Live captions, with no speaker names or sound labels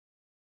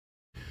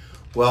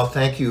Well,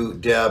 thank you,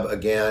 Deb,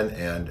 again,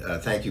 and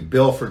thank you,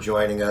 Bill, for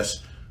joining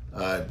us.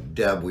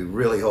 Deb, we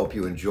really hope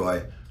you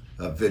enjoy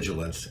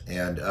Vigilance.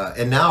 And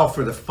now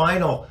for the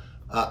final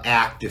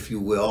act, if you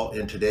will,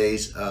 in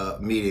today's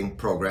meeting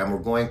program, we're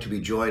going to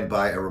be joined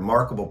by a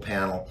remarkable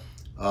panel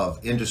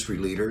of industry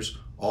leaders,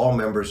 all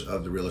members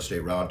of the Real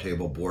Estate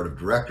Roundtable Board of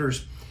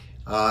Directors,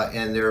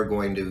 and they're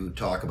going to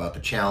talk about the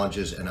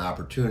challenges and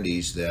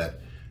opportunities that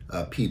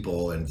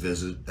people and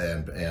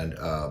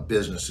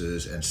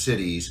businesses and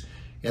cities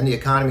and the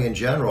economy in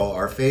general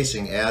are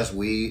facing as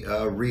we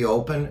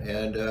reopen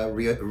and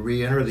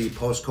re-enter the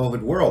post-COVID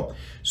world.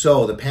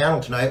 So the panel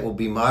tonight will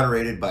be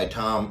moderated by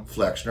Tom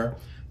Flexner.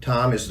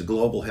 Tom is the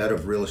global head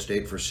of real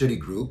estate for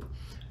Citigroup.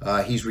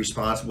 He's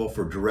responsible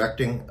for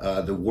directing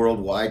the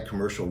worldwide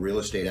commercial real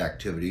estate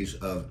activities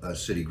of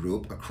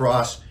Citigroup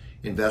across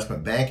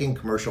investment banking,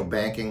 commercial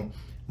banking,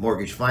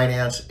 mortgage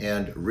finance,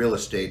 and real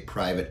estate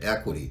private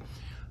equity.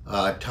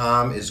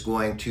 Tom is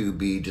going to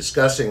be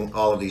discussing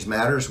all of these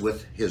matters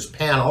with his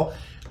panel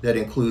that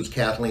includes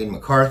Kathleen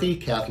McCarthy.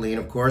 Kathleen,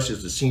 of course,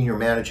 is the Senior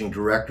Managing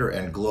Director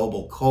and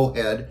Global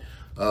Co-Head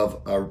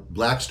of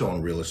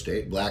Blackstone Real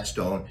Estate.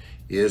 Blackstone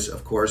is,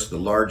 of course,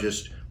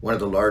 one of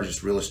the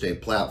largest real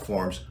estate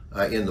platforms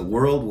in the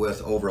world, with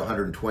over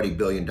 $120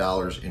 billion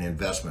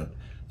in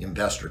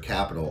investor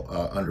capital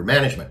under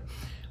management,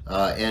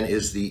 and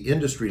is the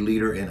industry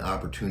leader in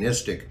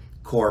opportunistic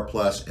core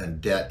plus and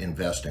debt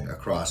investing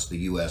across the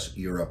US,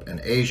 Europe,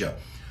 and Asia.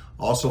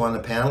 Also on the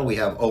panel, we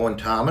have Owen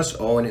Thomas.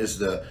 Owen is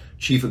the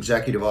Chief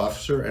Executive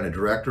Officer and a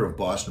Director of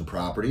Boston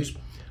Properties.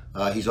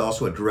 He's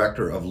also a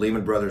Director of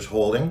Lehman Brothers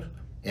Holdings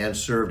and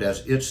served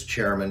as its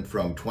chairman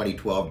from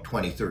 2012 to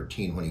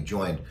 2013 when he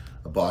joined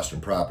Boston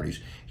Properties.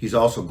 He's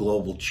also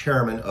Global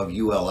Chairman of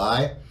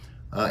ULI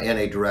and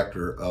a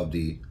Director of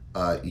the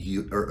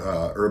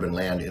Urban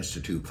Land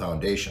Institute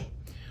Foundation.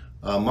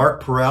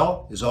 Mark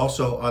Parrell is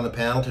also on the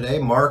panel today.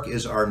 Mark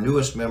is our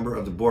newest member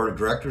of the Board of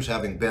Directors,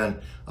 having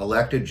been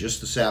elected just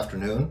this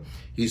afternoon.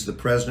 He's the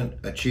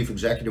President, Chief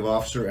Executive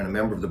Officer, and a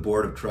member of the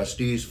Board of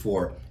Trustees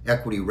for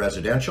Equity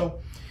Residential.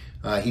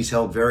 He's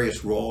held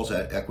various roles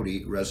at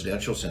Equity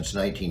Residential since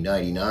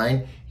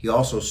 1999. He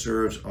also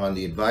serves on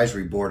the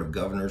Advisory Board of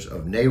Governors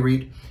of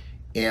NAREIT,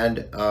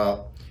 and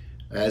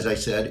as I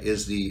said,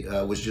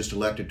 was just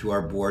elected to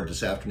our board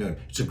this afternoon.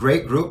 It's a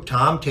great group.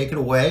 Tom, take it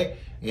away.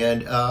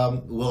 And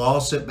we'll all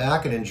sit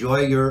back and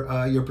enjoy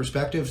your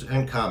perspectives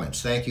and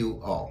comments. Thank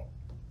you all.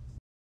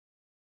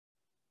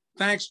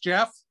 Thanks,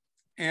 Jeff.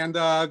 And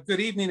good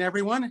evening,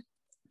 everyone.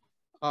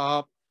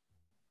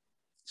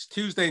 It's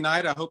Tuesday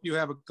night. I hope you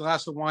have a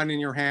glass of wine in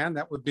your hand.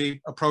 That would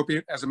be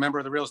appropriate as a member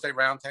of the Real Estate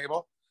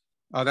Roundtable.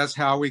 That's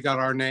how we got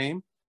our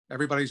name.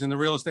 Everybody's in the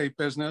real estate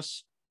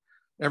business.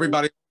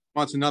 Everybody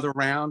wants another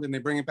round and they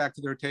bring it back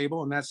to their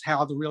table. And that's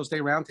how the Real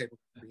Estate Roundtable was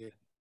created.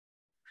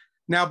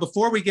 Now,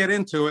 before we get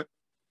into it,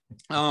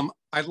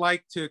 I'd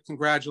like to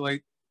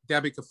congratulate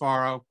Debbie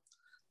Cafaro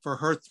for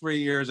her 3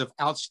 years of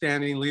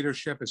outstanding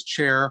leadership as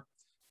chair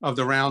of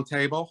the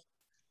Roundtable.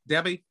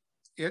 Debbie,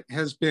 it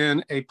has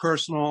been a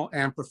personal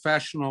and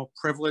professional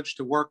privilege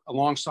to work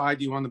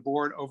alongside you on the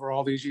board over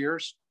all these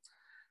years.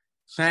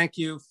 Thank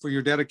you for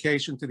your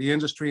dedication to the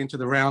industry and to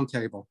the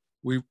Roundtable.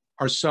 We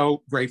are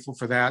so grateful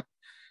for that.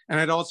 And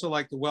I'd also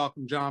like to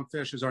welcome John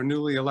Fish as our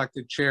newly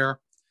elected chair.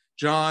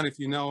 John, if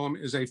you know him,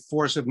 is a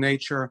force of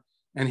nature,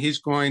 and he's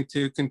going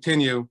to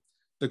continue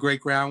the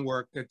great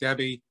groundwork that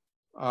Debbie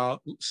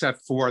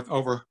set forth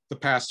over the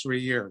past 3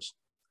 years.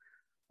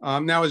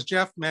 Now, as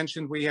Jeff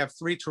mentioned, we have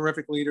 3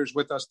 terrific leaders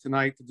with us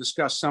tonight to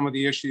discuss some of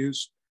the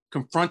issues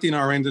confronting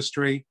our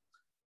industry,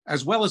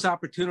 as well as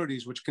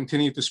opportunities which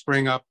continue to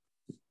spring up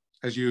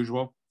as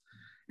usual.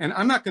 And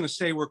I'm not going to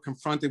say we're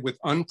confronted with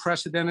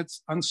unprecedented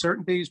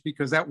uncertainties,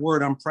 because that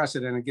word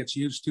unprecedented gets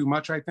used too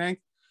much, I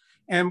think.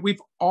 And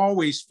we've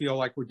always feel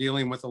like we're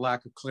dealing with a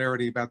lack of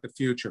clarity about the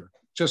future,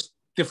 just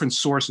different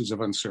sources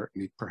of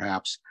uncertainty,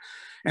 perhaps.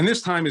 And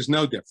this time is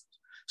no different.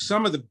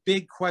 Some of the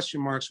big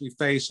question marks we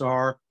face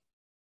are,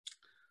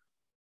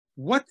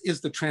 what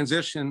is the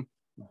transition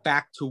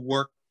back to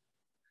work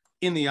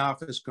in the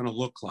office going to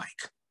look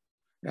like?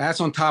 That's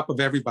on top of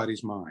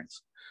everybody's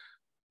minds.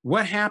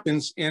 What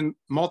happens in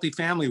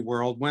multifamily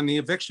world when the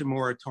eviction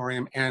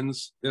moratorium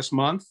ends this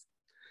month?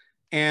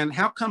 And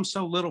how come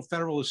so little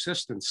federal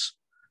assistance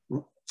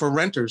for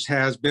renters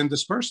has been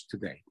dispersed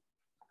today?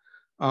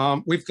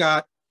 We've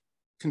got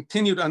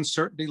continued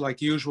uncertainty,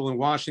 like usual in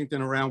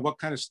Washington, around what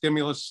kind of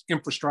stimulus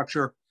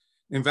infrastructure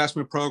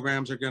investment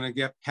programs are going to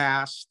get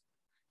passed.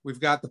 We've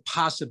got the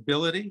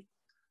possibility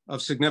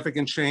of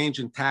significant change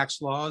in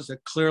tax laws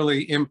that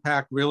clearly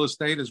impact real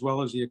estate as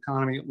well as the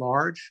economy at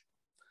large.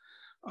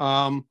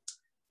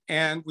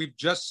 And we've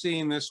just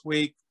seen this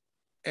week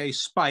a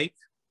spike,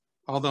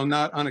 although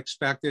not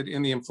unexpected,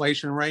 in the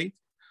inflation rate,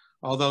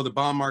 although the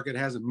bond market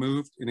hasn't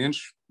moved an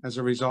inch as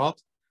a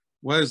result.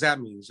 What does that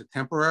mean? Is it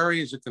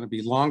temporary? Is it going to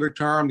be longer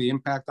term? The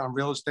impact on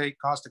real estate,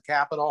 cost of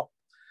capital?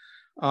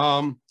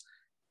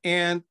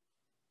 And,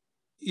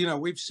 you know,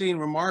 we've seen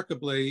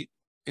remarkably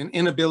an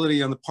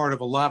inability on the part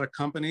of a lot of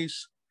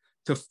companies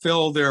to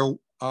fill their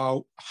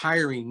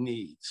hiring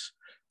needs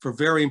for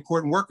very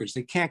important workers.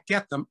 They can't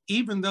get them,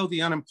 even though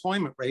the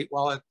unemployment rate,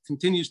 while it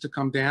continues to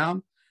come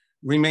down,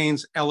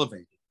 remains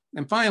elevated.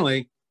 And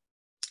finally,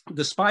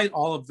 despite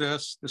all of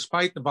this,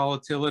 despite the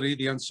volatility,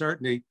 the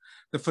uncertainty,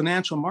 the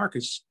financial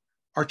markets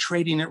are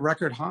trading at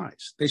record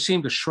highs. They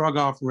seem to shrug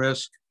off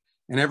risk,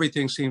 and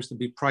everything seems to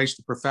be priced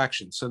to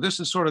perfection. So this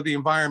is sort of the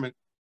environment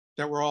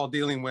that we're all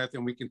dealing with,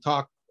 and we can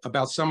talk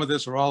about some of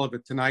this or all of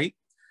it tonight.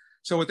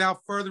 So without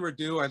further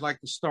ado, I'd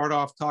like to start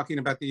off talking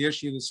about the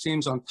issue that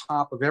seems on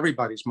top of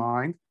everybody's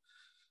mind.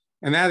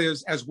 And that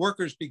is, as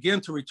workers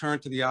begin to return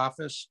to the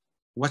office,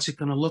 what's it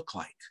going to look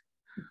like?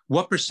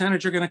 What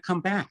percentage are going to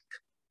come back?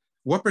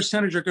 What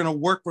percentage are going to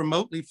work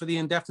remotely for the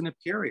indefinite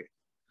period?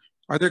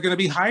 Are there going to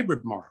be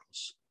hybrid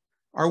models?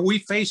 Are we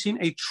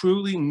facing a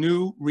truly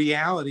new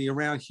reality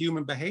around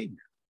human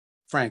behavior,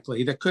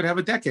 frankly, that could have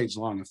a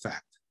decades-long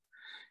effect?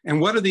 And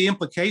what are the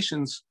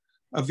implications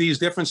of these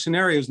different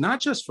scenarios, not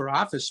just for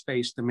office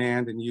space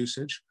demand and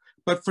usage,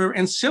 but for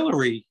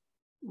ancillary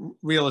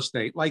real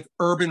estate like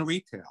urban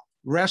retail,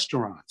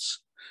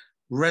 restaurants,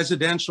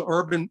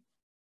 urban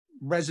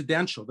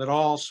residential, that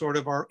all sort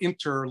of are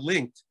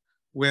interlinked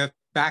with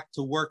back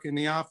to work in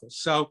the office.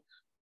 So,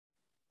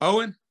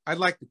 Owen, I'd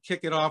like to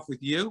kick it off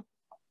with you.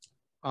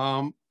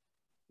 How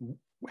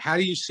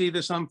do you see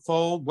this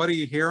unfold? What are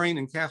you hearing?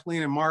 And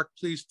Kathleen and Mark,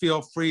 please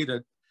feel free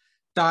to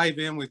dive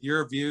in with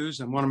your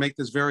views, and want to make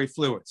this very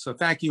fluid. So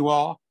thank you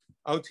all.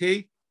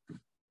 OT,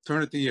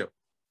 turn it to you.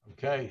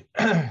 Okay,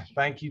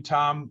 thank you,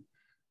 Tom.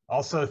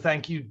 Also,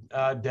 thank you,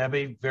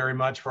 Debbie, very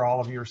much for all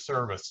of your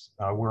service.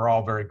 We're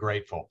all very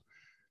grateful.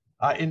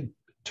 In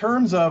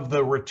terms of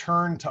the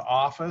return to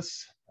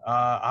office,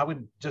 I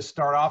would just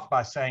start off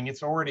by saying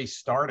it's already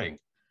starting.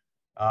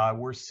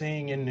 We're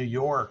seeing in New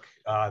York,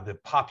 the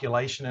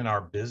population in our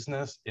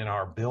business, in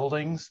our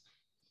buildings,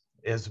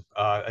 is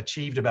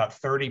achieved about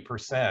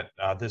 30%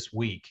 this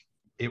week.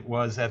 It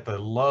was at the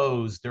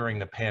lows during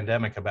the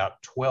pandemic,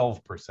 about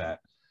 12%.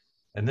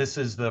 And this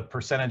is the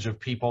percentage of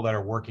people that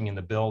are working in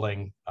the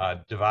building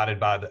divided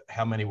by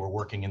how many were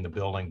working in the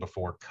building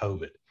before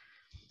COVID.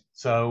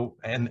 So,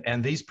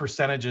 and these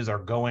percentages are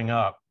going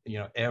up,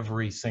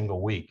 every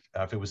single week.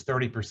 If it was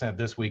 30%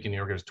 this week in New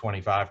York, it was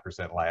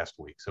 25% last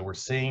week. So we're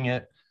seeing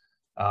it.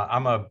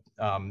 I'm a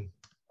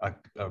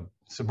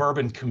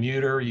suburban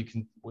commuter.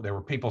 There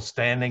were people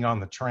standing on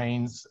the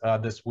trains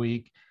this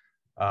week.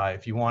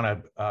 If you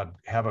want to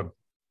have a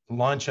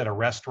lunch at a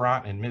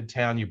restaurant in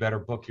Midtown, you better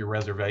book your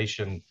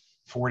reservation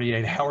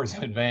 48 hours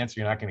in advance.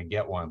 You're not going to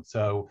get one.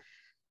 So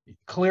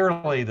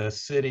clearly the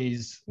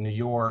cities, New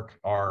York,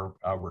 are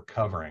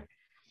recovering.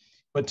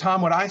 But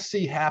Tom, what I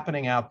see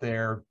happening out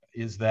there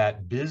is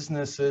that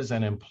businesses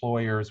and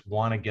employers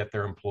want to get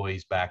their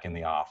employees back in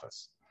the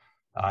office.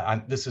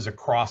 This is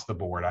across the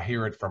board. I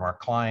hear it from our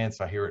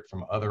clients. I hear it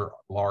from other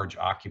large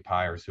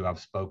occupiers who I've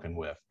spoken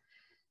with.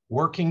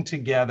 Working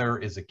together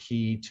is a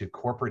key to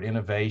corporate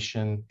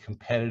innovation,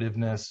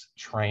 competitiveness,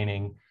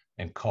 training,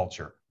 and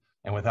culture.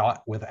 And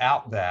without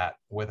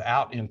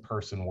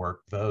in-person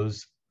work,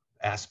 those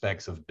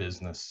aspects of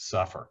business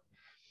suffer.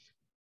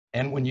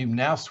 And when you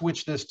now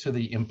switch this to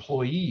the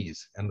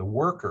employees and the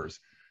workers,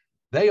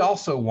 they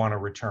also want to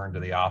return to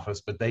the office,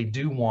 but they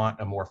do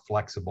want a more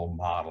flexible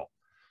model.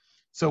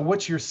 So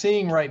what you're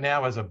seeing right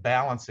now is a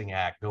balancing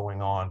act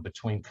going on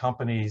between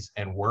companies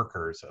and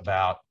workers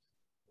about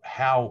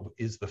how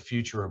is the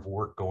future of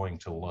work going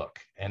to look.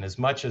 And as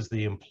much as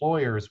the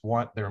employers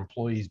want their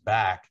employees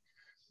back,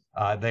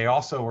 they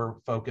also are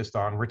focused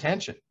on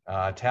retention,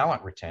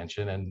 talent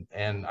retention.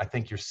 And I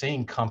think you're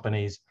seeing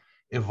companies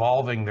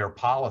evolving their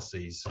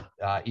policies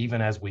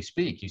even as we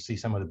speak. You see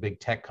some of the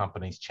big tech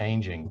companies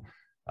changing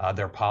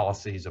their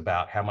policies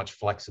about how much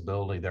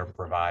flexibility they're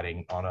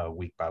providing on a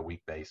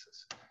week-by-week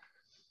basis.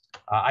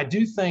 I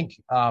do think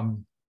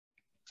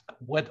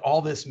what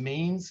all this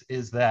means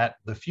is that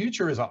the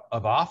future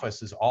of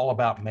office is all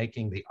about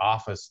making the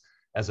office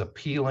as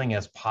appealing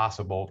as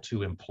possible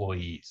to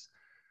employees.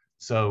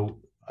 So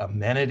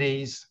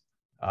amenities,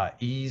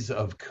 ease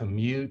of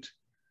commute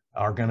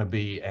are going to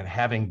be, and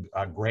having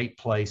a great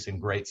place and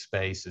great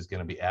space is going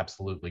to be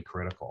absolutely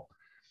critical.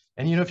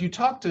 And, if you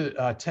talk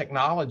to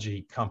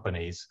technology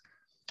companies,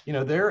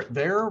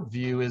 their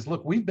view is,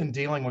 look, we've been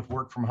dealing with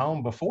work from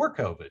home before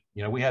COVID.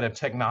 We had a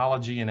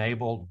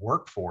technology-enabled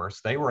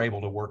workforce. They were able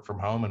to work from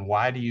home. And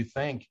why do you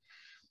think,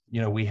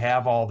 we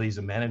have all these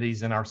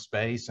amenities in our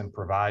space and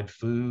provide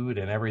food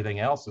and everything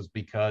else? Is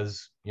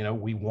because,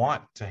 we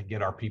want to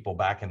get our people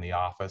back in the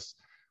office.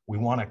 We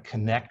want to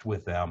connect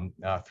with them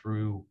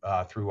through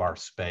our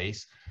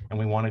space, and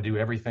we want to do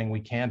everything we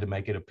can to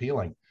make it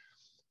appealing.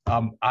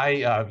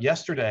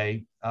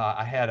 Yesterday,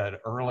 I had an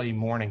early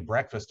morning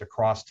breakfast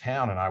across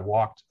town, and I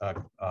walked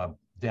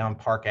down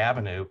Park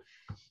Avenue,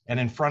 and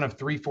in front of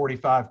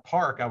 345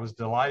 Park, I was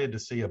delighted to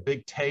see a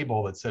big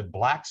table that said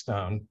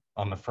Blackstone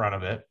on the front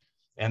of it.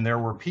 And there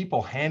were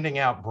people handing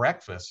out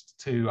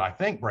breakfast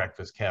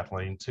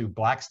Kathleen, to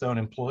Blackstone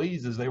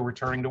employees as they were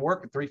returning to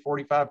work at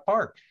 345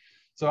 Park.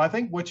 So I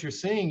think what you're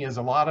seeing is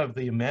a lot of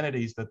the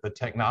amenities that the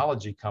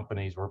technology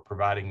companies were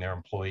providing their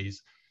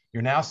employees,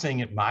 you're now seeing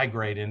it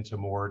migrate into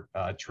more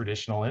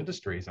traditional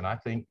industries, and I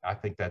think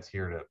that's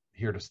here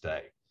to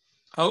stay.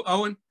 Oh,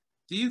 Owen,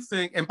 do you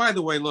think? And by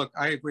the way, look,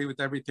 I agree with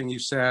everything you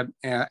said,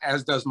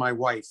 as does my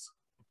wife,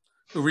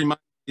 who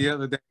reminded me the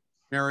other day,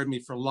 married me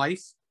for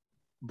life,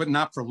 but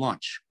not for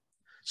lunch.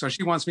 So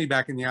she wants me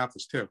back in the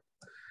office too.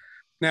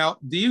 Now,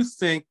 do you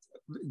think,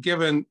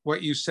 given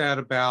what you said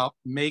about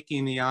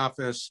making the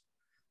office,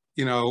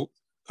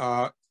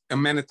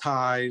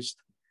 amenitized,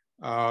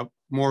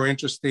 more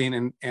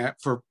interesting, and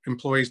for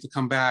employees to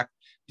come back,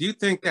 do you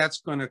think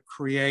that's going to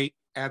create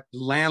at the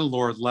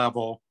landlord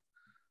level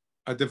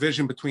a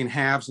division between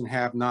haves and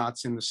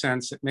have-nots, in the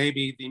sense that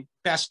maybe the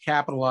best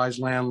capitalized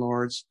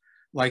landlords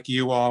like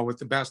you all with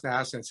the best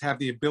assets have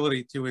the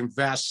ability to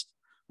invest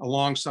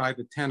alongside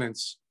the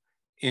tenants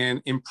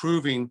in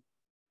improving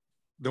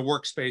the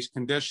workspace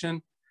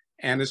condition,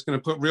 and it's going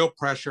to put real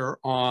pressure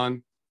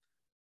on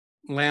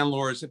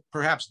landlords that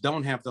perhaps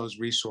don't have those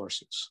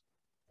resources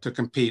to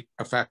compete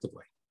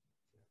effectively?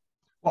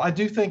 Well, I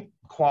do think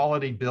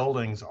quality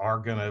buildings are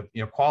going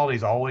to, quality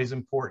is always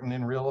important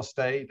in real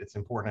estate. It's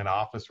important in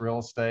office real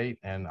estate.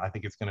 And I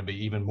think it's going to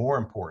be even more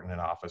important in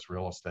office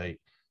real estate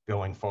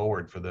going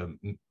forward for the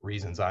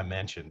reasons I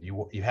mentioned.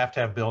 You have to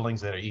have buildings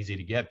that are easy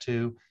to get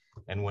to.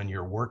 And when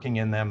you're working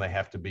in them, they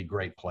have to be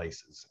great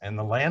places. And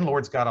the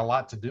landlord's got a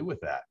lot to do with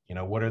that.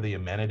 What are the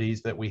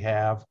amenities that we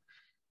have?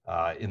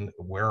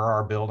 Where are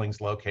our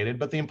buildings located?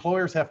 But the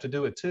employers have to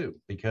do it too,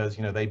 because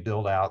they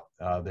build out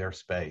their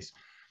space.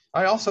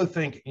 I also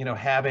think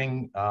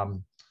having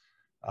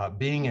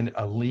being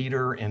a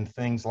leader in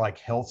things like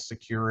health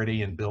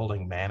security and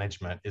building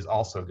management is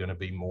also going to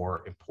be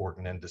more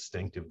important and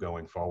distinctive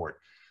going forward.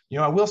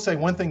 I will say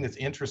one thing that's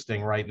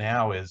interesting right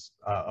now is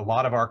a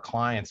lot of our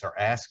clients are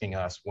asking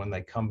us when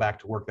they come back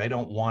to work, they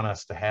don't want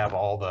us to have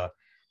all the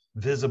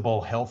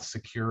visible health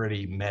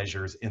security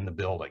measures in the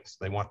buildings.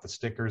 They want the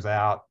stickers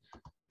out,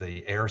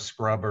 the air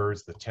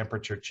scrubbers, the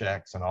temperature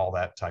checks, and all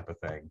that type of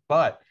thing.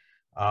 But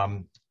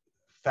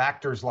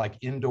factors like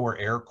indoor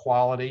air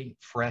quality,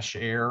 fresh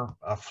air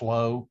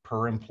flow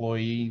per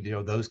employee,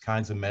 those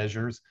kinds of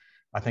measures,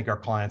 I think our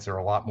clients are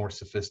a lot more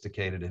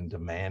sophisticated and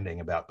demanding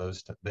about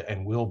those,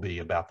 and will be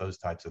about those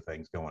types of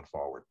things going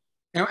forward.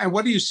 And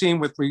what are you seeing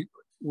with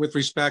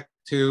respect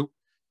to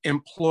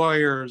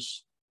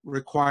employers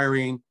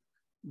requiring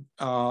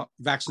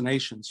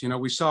vaccinations?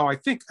 We saw, I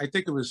think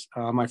it was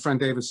my friend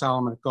David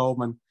Solomon at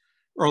Goldman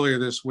earlier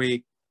this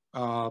week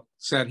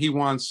said he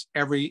wants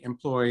every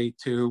employee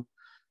to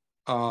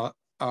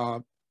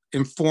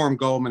inform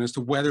Goldman as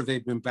to whether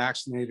they've been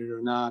vaccinated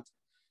or not.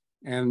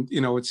 And,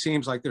 it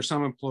seems like there's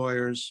some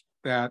employers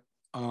that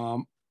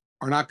are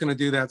not going to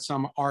do that.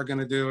 Some are going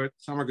to do it.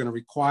 Some are going to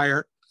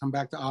require come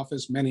back to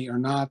office. Many are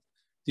not.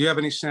 Do you have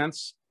any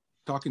sense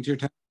talking to your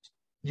tenants?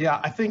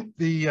 Yeah, I think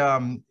the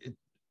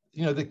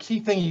key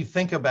thing you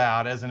think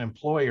about as an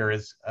employer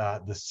is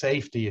the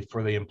safety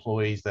for the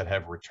employees that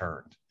have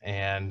returned.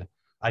 And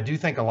I do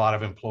think a lot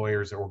of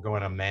employers are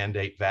going to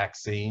mandate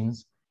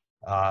vaccines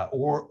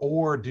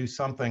or do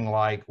something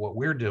like what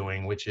we're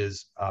doing, which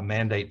is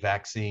mandate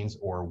vaccines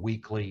or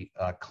weekly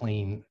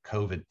clean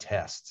COVID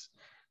tests.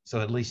 So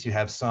at least you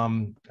have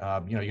some,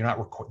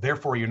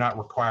 therefore you're not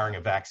requiring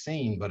a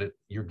vaccine, but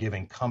you're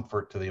giving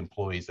comfort to the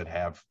employees that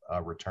have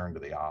returned to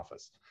the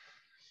office.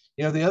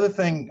 The other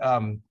thing,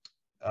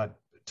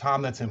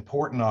 Tom, that's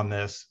important on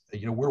this,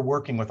 we're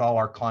working with all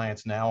our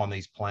clients now on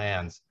these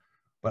plans,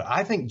 but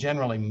I think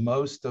generally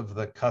most of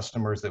the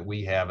customers that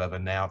we have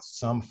announced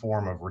some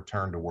form of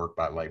return to work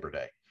by Labor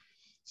Day.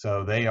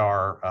 So they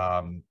are,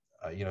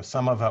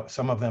 some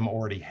of them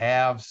already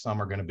have,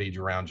 some are going to be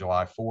around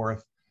July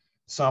 4th.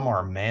 Some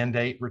are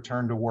mandate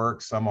return to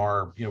work. Some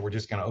are, we're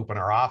just going to open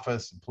our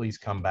office and please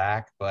come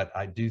back. But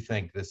I do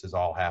think this is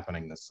all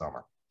happening this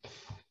summer.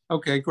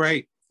 Okay,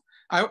 great.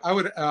 I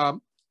would,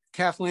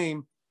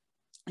 Kathleen,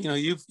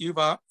 you've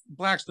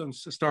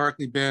Blackstone's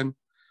historically been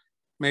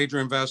major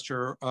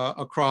investor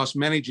across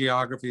many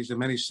geographies and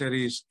many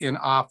cities in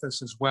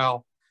office as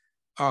well.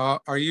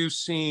 Are you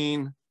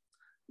seeing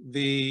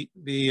the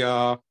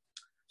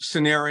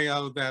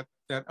scenario that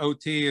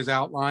OT is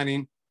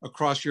outlining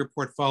across your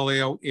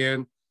portfolio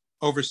in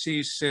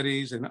overseas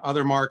cities and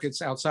other markets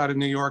outside of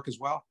New York as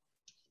well?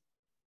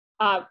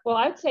 Well,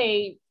 I'd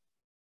say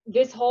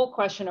this whole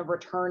question of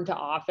return to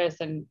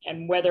office and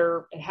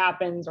whether it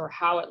happens or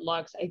how it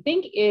looks, I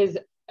think is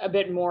a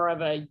bit more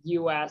of a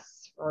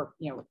US or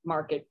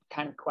market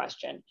kind of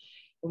question.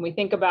 When we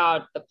think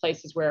about the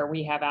places where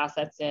we have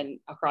assets in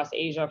across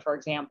Asia, for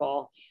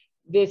example,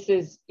 this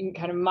is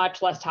kind of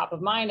much less top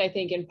of mind, I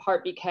think, in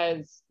part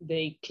because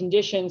the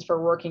conditions for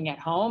working at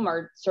home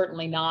are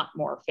certainly not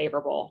more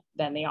favorable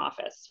than the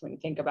office. When you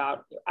think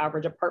about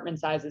average apartment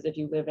sizes, if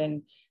you live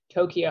in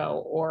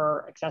Tokyo,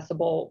 or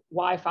accessible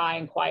Wi-Fi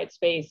and quiet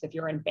space if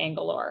you're in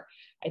Bangalore.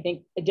 I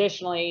think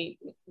additionally,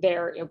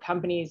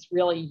 companies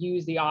really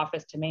use the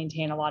office to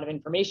maintain a lot of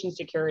information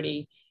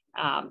security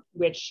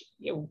which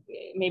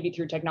maybe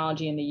through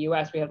technology in the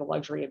US, we have the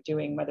luxury of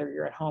doing whether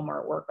you're at home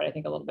or at work, but I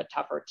think a little bit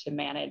tougher to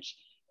manage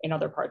in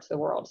other parts of the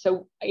world.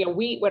 So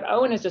what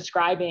Owen is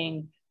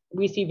describing,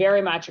 we see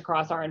very much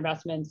across our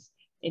investments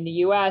in the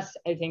US,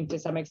 I think to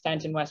some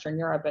extent in Western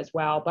Europe as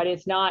well, but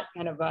it's not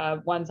kind of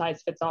a one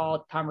size fits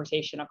all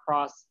conversation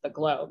across the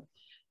globe.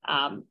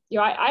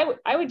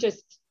 I would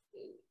just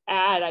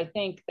add, I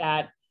think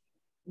that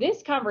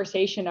this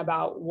conversation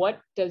about what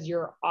does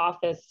your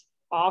office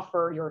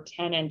offer your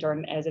tenant,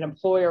 or as an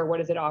employer, what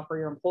does it offer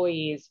your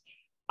employees,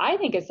 I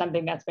think is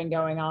something that's been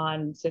going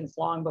on since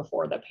long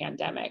before the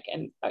pandemic.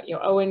 And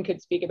Owen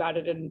could speak about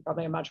it in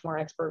probably a much more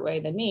expert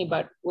way than me,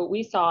 but what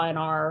we saw in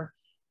our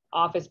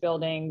office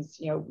buildings,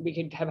 we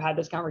could have had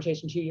this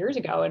conversation 2 years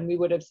ago, and we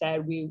would have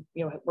said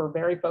we're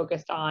very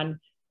focused on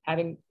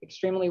having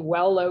extremely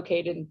well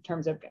located in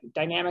terms of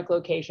dynamic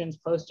locations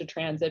close to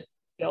transit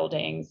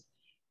buildings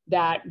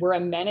that were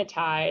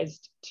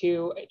amenitized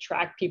to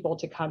attract people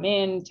to come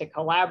in, to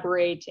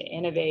collaborate, to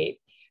innovate,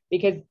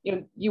 because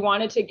you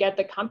wanted to get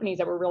the companies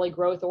that were really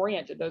growth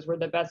oriented. Those were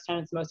the best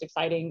tenants, most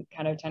exciting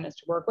kind of tenants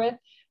to work with.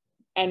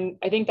 And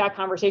I think that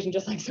conversation,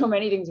 just like so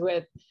many things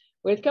with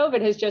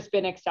COVID, has just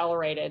been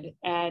accelerated.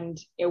 And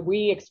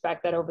we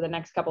expect that over the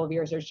next couple of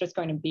years, there's just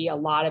going to be a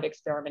lot of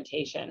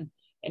experimentation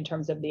in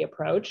terms of the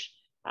approach.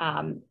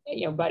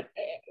 But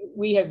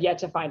we have yet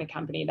to find a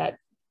company that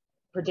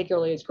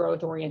particularly is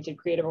growth oriented,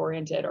 creative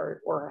oriented,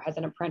 or has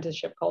an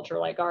apprenticeship culture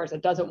like ours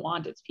that doesn't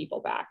want its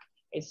people back.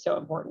 It's so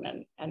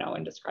important, and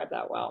Owen described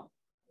that well.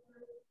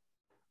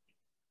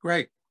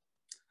 Great.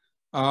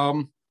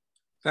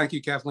 Thank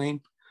you,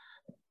 Kathleen.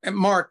 And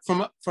Mark,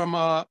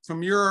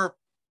 from your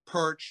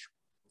perch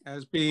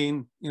as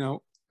being, the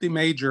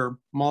major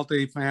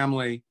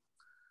multifamily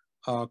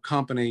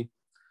company,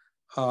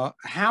 how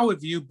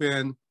have you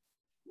been?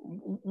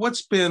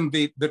 What's been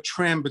the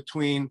trend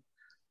between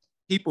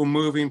people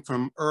moving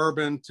from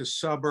urban to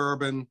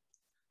suburban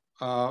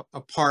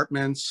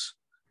apartments?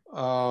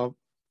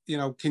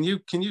 Can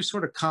you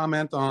sort of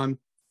comment on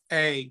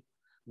A,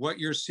 what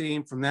you're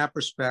seeing from that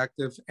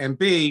perspective, and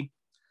B,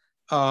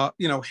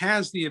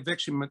 has the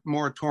eviction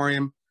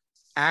moratorium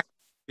act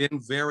been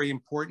very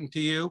important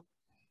to you?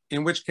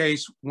 In which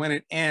case, when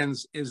it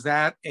ends, is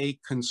that a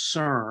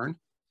concern?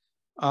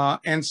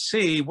 And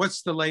C,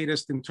 what's the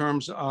latest in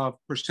terms of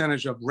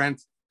percentage of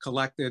rent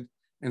collected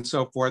and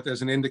so forth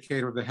as an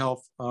indicator of the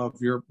health of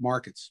your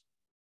markets?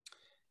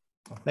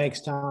 Well,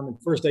 thanks, Tom. And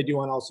first, I do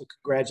want to also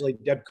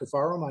congratulate Deb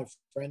Cafaro, my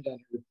friend, on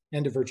the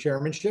end of her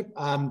chairmanship.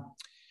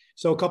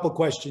 So a couple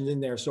questions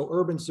in there. So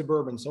urban,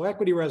 suburban. So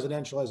Equity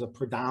Residential has a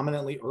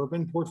predominantly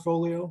urban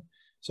portfolio.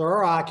 So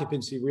our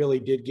occupancy really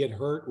did get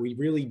hurt. We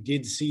really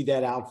did see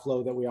that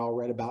outflow that we all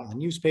read about in the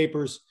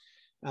newspapers.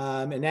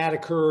 And that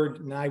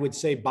occurred, and I would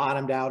say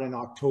bottomed out in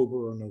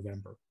October or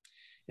November.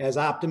 As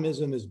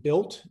optimism is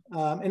built,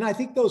 and I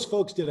think those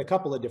folks did a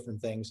couple of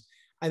different things.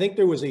 I think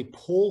there was a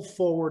pull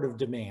forward of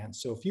demand.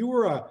 So if you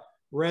were a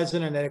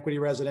resident at Equity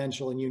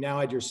Residential and you now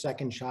had your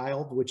second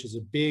child, which is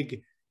a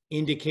big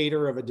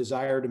indicator of a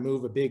desire to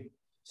move, a big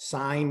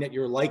sign that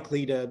you're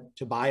likely to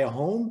buy a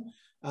home,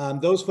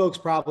 those folks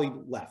probably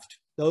left.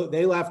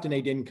 They left and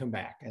they didn't come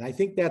back. And I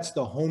think that's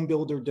the home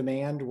builder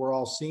demand we're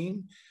all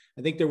seeing.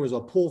 I think there was a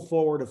pull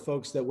forward of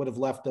folks that would have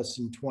left us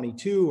in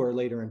 22 or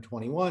later in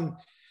 21.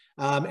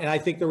 And I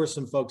think there were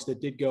some folks that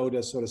did go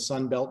to sort of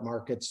Sunbelt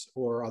markets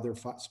or other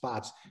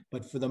spots.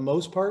 But for the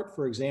most part,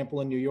 for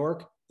example, in New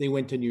York, they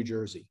went to New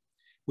Jersey.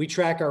 We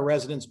track our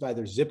residents by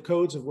their zip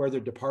codes of where they're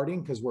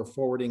departing because we're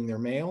forwarding their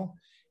mail.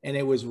 And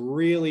it was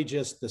really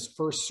just this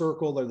first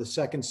circle or the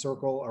second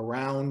circle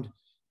around,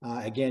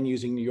 again,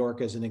 using New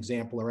York as an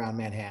example, around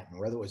Manhattan,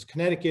 whether it was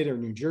Connecticut or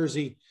New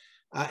Jersey.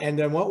 And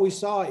then what we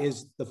saw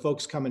is the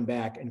folks coming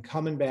back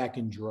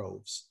in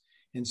droves.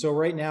 And so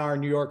right now our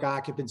New York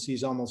occupancy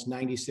is almost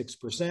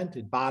 96%.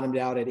 It bottomed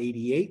out at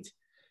 88.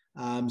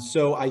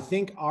 So I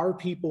think our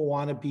people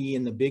want to be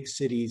in the big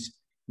cities,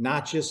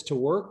 not just to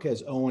work,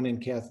 as Owen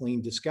and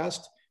Kathleen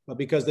discussed, but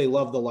because they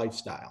love the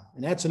lifestyle.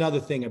 And that's another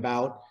thing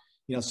about,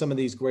 some of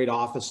these great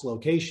office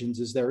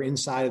locations is they're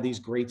inside of these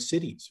great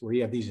cities where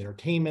you have these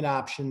entertainment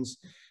options.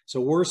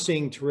 So we're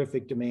seeing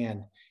terrific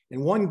demand.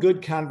 And one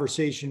good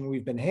conversation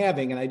we've been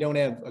having, and I don't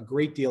have a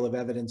great deal of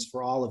evidence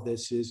for all of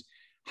this, is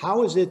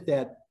how is it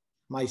that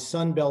my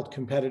Sunbelt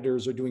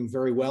competitors are doing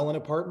very well in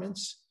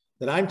apartments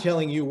that I'm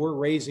telling you we're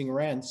raising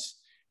rents?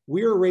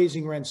 We're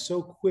raising rents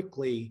so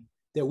quickly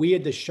that we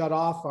had to shut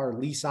off our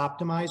lease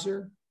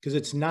optimizer because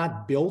it's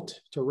not built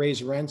to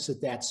raise rents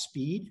at that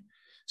speed.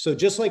 So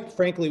just like,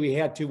 frankly, we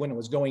had to when it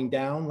was going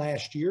down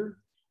last year,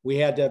 we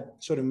had to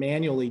sort of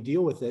manually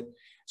deal with it.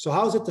 So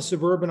how is it the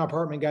suburban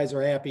apartment guys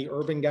are happy,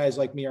 urban guys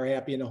like me are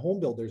happy, and the home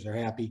builders are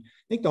happy?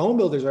 I think the home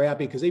builders are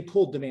happy because they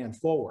pulled demand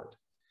forward.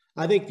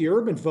 I think the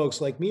urban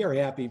folks like me are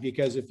happy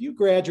because if you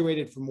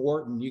graduated from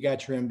Wharton, you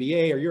got your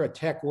MBA, or you're a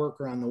tech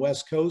worker on the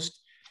West Coast,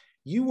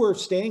 you were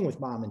staying with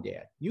mom and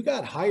dad. You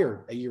got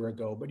hired a year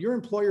ago, but your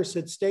employer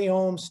said, stay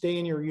home, stay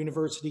in your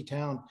university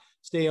town,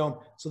 stay home.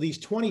 So these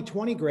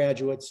 2020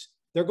 graduates,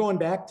 they're going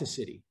back to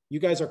Citi. You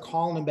guys are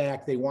calling them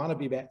back. They want to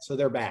be back. So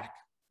they're back.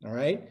 All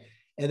right.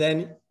 And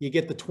then you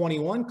get the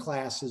 21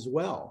 class as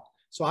well.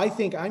 So I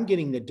think I'm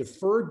getting the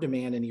deferred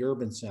demand in the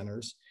urban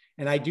centers.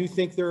 And I do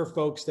think there are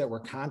folks that were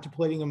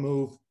contemplating a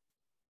move,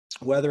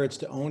 whether it's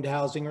to owned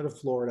housing or to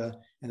Florida,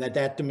 and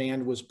that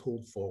demand was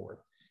pulled forward.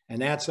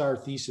 And that's our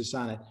thesis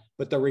on it.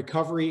 But the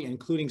recovery,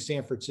 including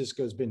San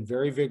Francisco, has been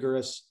very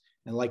vigorous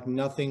and like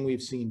nothing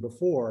we've seen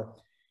before.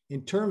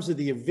 In terms of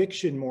the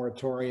eviction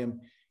moratorium,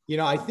 you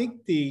know, I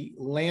think the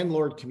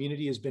landlord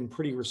community has been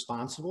pretty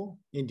responsible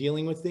in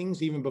dealing with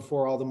things even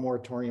before all the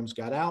moratoriums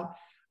got out.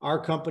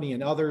 Our company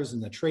and others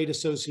and the trade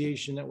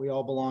association that we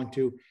all belong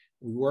to,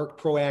 we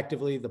worked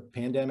proactively. The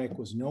pandemic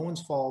was no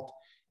one's fault.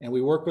 And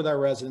we worked with our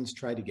residents,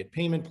 tried to get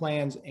payment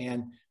plans.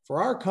 And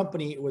for our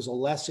company, it was a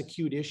less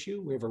acute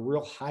issue. We have a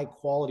real high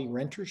quality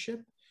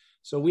rentership.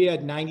 So we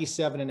had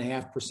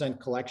 97.5%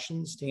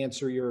 collections, to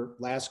answer your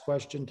last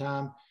question,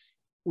 Tom,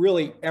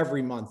 really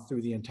every month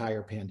through the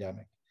entire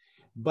pandemic.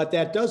 But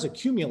that does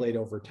accumulate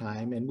over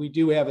time. And we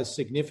do have a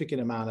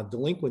significant amount of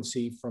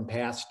delinquency from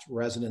past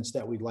residents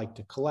that we'd like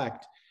to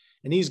collect.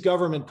 And these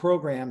government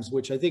programs,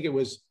 which I think it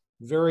was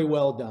very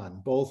well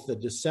done, both the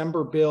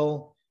December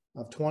bill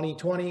of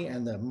 2020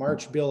 and the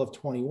March bill of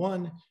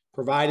 21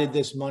 provided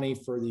this money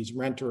for these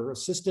renter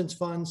assistance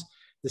funds.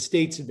 The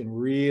states have been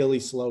really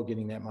slow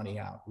getting that money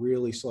out,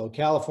 really slow.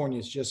 California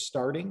is just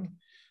starting.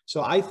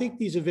 So I think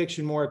these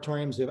eviction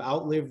moratoriums have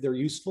outlived their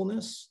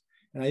usefulness.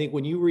 And I think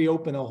when you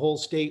reopen a whole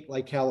state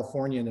like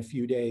California in a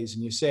few days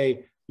and you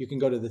say you can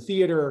go to the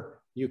theater,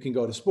 you can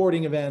go to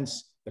sporting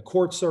events, the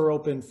courts are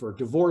open for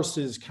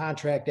divorces,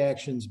 contract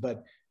actions,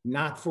 but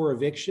not for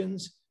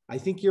evictions, I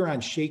think you're on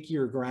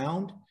shakier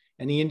ground.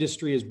 And the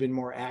industry has been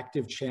more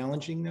active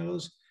challenging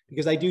those,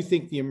 because I do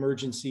think the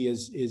emergency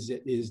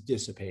is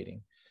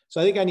dissipating. So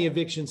I think on the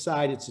eviction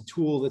side, it's a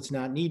tool that's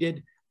not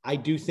needed. I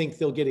do think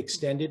they'll get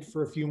extended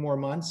for a few more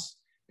months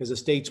because the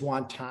states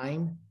want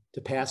time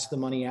to pass the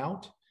money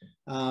out.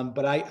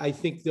 But I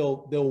think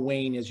they'll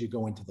wane as you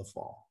go into the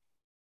fall.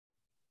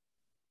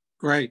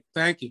 Great,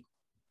 thank you.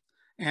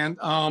 And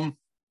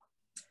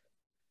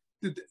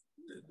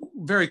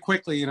very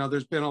quickly, you know,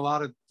 there's been a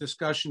lot of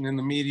discussion in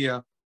the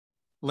media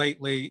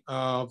lately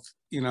of,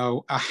 you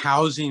know, a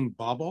housing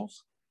bubble,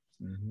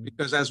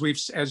 because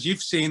as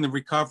you've seen, the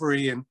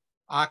recovery in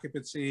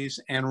occupancies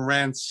and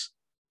rents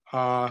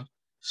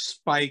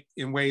spike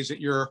in ways that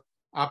your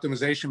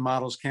optimization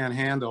models can't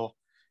handle.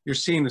 You're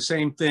seeing the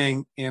same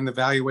thing in the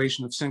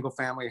valuation of single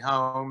family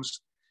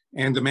homes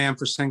and demand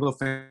for single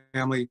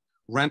family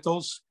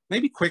rentals.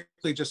 Maybe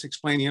quickly just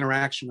explain the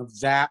interaction of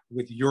that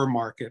with your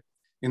market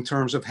in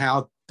terms of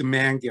how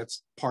demand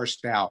gets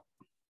parsed out.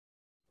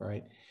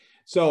 Right.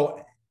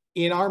 So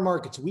in our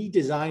markets, we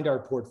designed our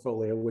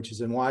portfolio, which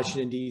is in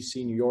Washington,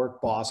 D.C., New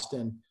York,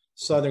 Boston,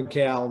 Southern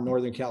Cal,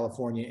 Northern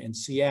California, and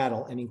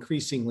Seattle, and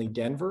increasingly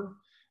Denver,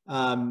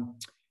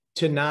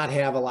 to not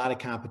have a lot of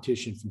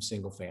competition from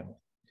single family.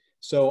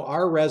 So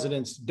our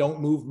residents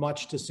don't move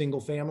much to single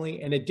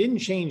family, and it didn't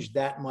change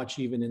that much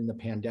even in the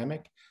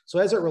pandemic. So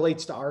as it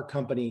relates to our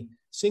company,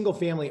 single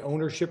family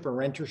ownership or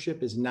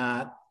rentership is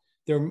not,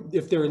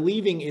 if they're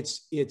leaving,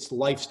 it's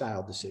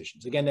lifestyle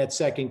decisions. Again, that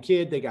second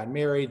kid, they got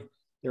married,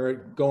 they're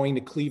going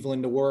to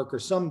Cleveland to work, or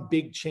some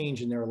big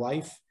change in their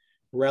life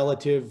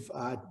relative,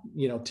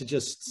 you know, to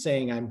just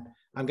saying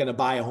I'm going to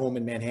buy a home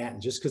in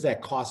Manhattan, just because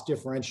that cost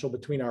differential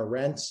between our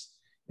rents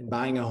and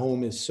buying a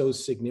home is so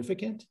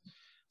significant.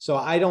 So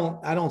I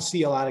don't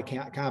see a lot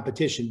of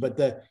competition, but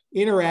the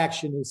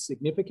interaction is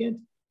significant.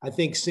 I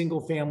think single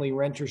family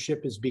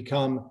rentership has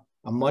become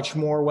a much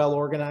more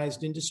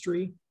well-organized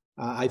industry.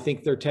 I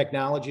think their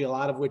technology, a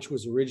lot of which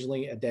was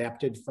originally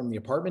adapted from the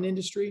apartment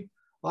industry.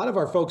 A lot of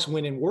our folks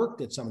went and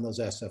worked at some of those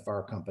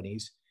SFR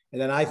companies. And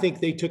then I think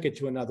they took it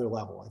to another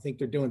level. I think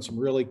they're doing some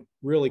really,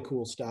 really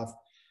cool stuff.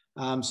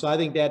 So I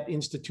think that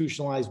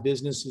institutionalized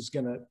business is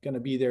gonna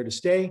be there to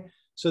stay.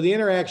 So the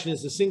interaction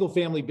is the single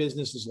family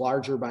business is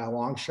larger by a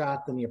long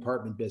shot than the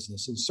apartment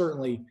business, and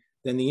certainly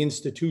than the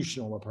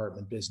institutional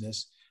apartment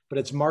business, but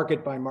it's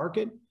market by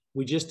market.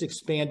 We just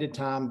expanded,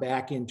 Tom,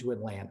 back into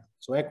Atlanta.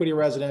 So Equity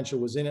Residential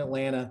was in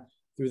Atlanta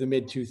through the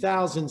mid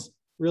 2000s,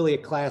 really a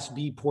Class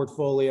B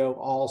portfolio,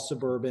 all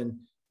suburban.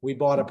 We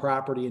bought a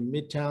property in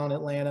Midtown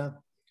Atlanta.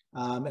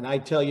 And I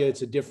tell you,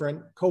 it's a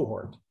different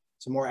cohort.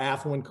 It's a more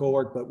affluent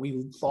cohort, but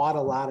we thought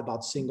a lot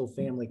about single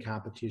family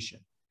competition.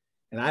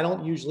 And I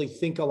don't usually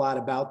think a lot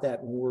about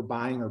that when we're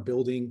buying or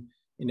building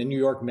in the New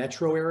York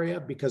metro area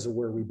because of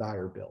where we buy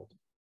or build.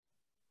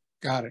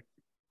 Got it.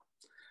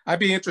 I'd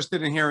be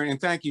interested in hearing,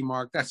 and thank you,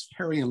 Mark. That's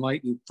very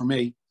enlightening for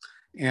me,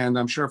 and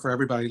I'm sure for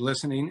everybody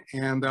listening.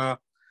 And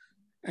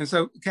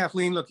so,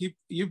 Kathleen, look,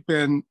 you've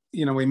been,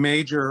 you know, a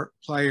major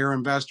player,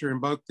 investor in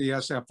both the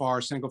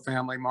SFR single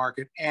family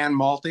market and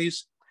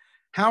multis.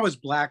 How is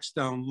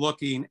Blackstone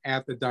looking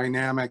at the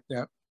dynamic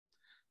that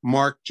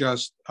Mark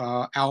just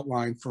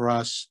outlined for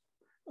us?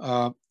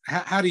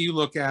 How do you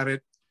look at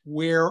it?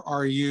 Where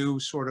are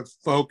you sort of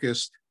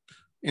focused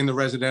in the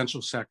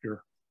residential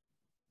sector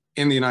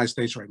in the United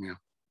States right now?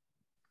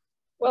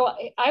 Well,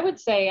 I would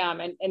say,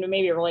 and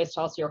maybe it relates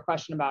to also your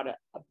question about a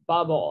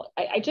bubble.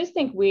 I just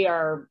think we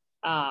are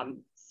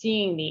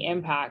seeing the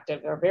impact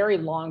of a very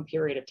long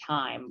period of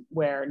time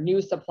where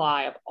new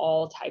supply of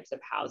all types of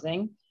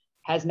housing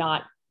has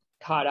not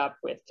caught up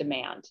with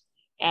demand.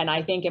 And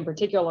I think in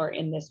particular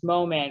in this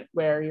moment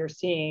where you're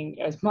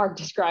seeing, as Mark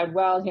described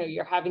well,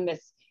 you're having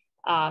this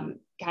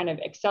kind of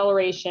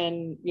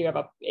acceleration, you have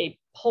a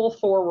pull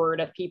forward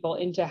of people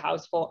into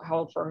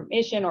household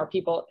formation or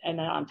people, and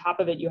then on top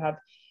of it, you have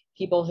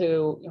people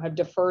who have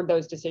deferred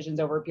those decisions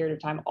over a period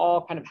of time,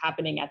 all kind of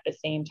happening at the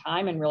same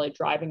time and really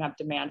driving up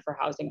demand for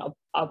housing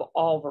of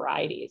all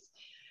varieties.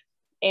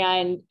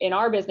 And in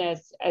our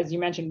business, as you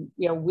mentioned,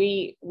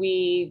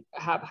 we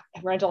have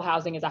rental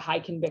housing as a high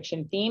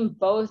conviction theme,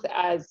 both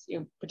as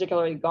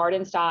particularly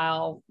garden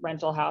style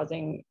rental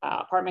housing,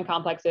 apartment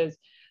complexes.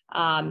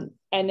 And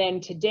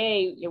then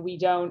today, we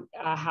don't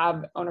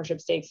have ownership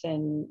stakes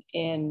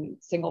in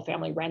single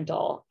family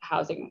rental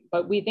housing,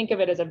 but we think of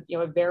it as a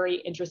very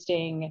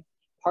interesting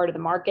part of the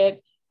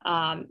market.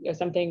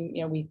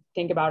 Something we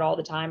think about all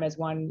the time as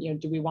one,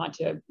 do we want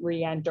to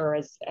re-enter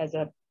as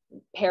a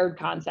paired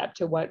concept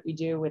to what we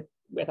do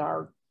with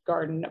our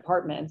garden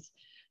apartments.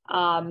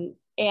 And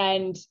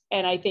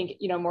I think,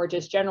 more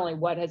just generally,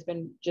 what has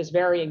been just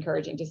very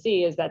encouraging to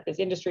see is that this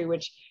industry,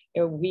 which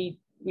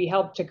we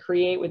helped to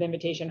create with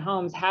Invitation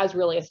Homes, has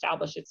really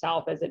established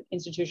itself as an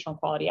institutional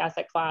quality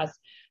asset class.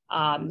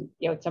 Some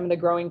of the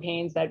growing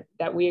pains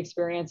that we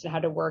experienced and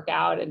had to work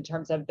out in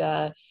terms of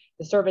the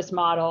service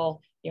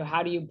model,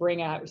 how do you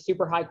bring a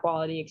super high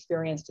quality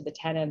experience to the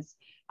tenants?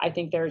 I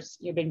think there's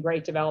been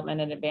great development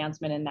and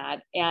advancement in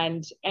that.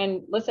 And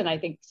listen, I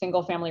think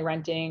single family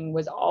renting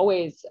was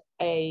always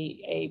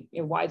a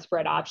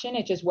widespread option.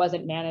 It just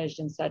wasn't managed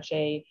in such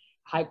a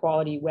high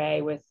quality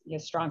way with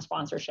strong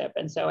sponsorship.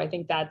 And so I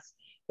think that's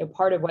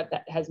part of what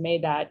that has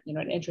made that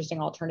an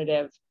interesting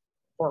alternative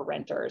for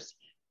renters.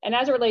 And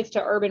as it relates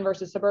to urban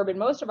versus suburban,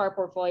 most of our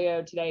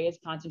portfolio today is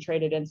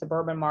concentrated in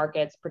suburban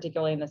markets,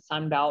 particularly in the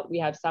Sun Belt. We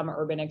have some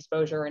urban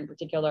exposure, in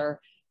particular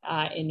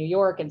in New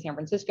York and San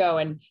Francisco.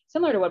 And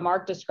similar to what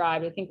Mark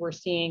described, I think we're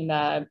seeing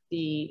the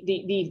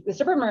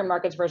suburban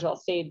markets, first of all,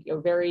 stayed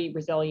very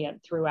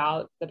resilient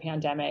throughout the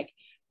pandemic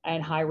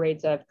and high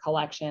rates of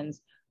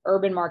collections.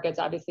 Urban markets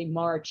obviously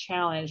more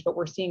challenged, but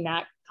we're seeing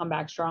that come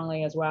back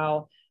strongly as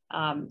well.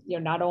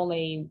 Not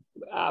only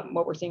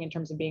what we're seeing in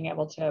terms of being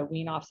able to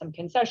wean off some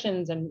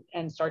concessions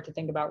and start to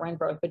think about rent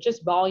growth, but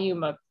just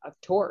volume of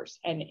tours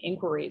and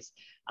inquiries,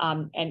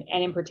 and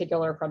in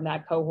particular from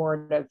that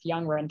cohort of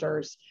young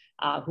renters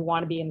who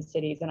want to be in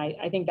cities. And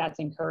I think that's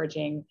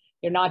encouraging,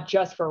 not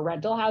just for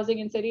rental housing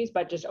in cities,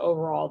 but just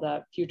overall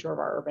the future of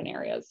our urban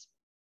areas.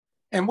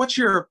 And what's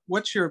your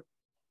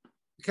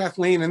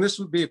Kathleen, and this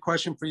would be a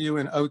question for you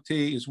in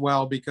OT as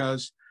well,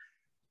 because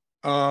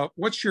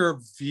what's your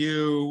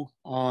view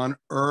on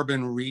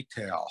urban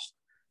retail?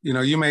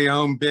 You may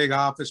own big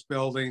office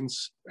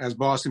buildings, as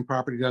Boston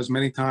Property does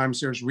many times.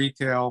 There's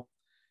retail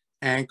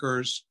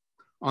anchors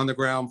on the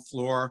ground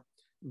floor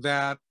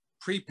that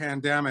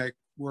pre-pandemic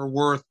were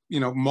worth,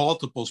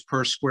 multiples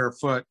per square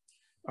foot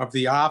of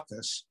the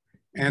office.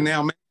 And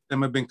now many of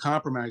them have been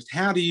compromised.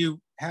 How do you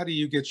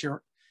get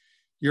your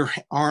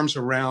arms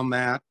around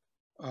that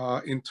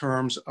in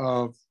terms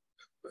of,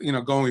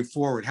 going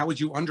forward? How would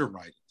you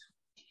underwrite it?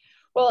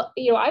 Well,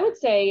 I would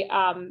say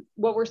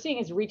what we're seeing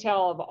is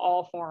retail of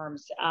all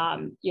forms,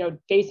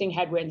 facing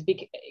headwinds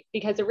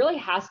because it really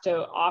has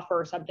to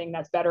offer something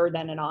that's better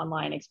than an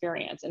online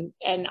experience.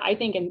 And I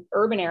think in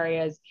urban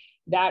areas,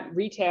 that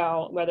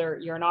retail, whether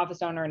you're an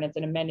office owner and it's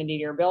an amenity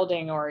to your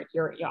building, or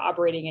you're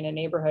operating in a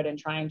neighborhood and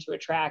trying to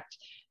attract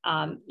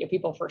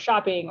people for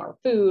shopping or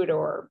food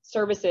or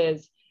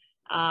services,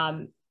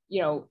 I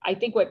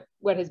think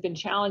what has been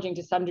challenging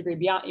to some degree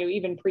beyond,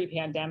 even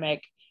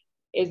pre-pandemic,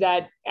 is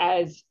that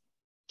as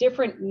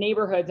different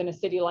neighborhoods in a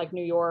city like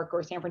New York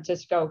or San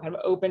Francisco kind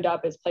of opened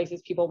up as places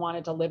people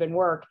wanted to live and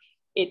work,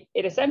 it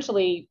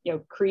essentially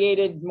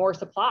created more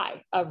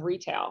supply of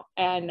retail.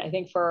 And I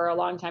think for a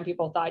long time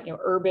people thought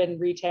urban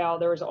retail,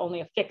 there was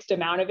only a fixed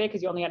amount of it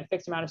because you only had a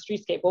fixed amount of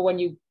streetscape. Well, when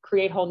you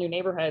create whole new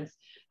neighborhoods,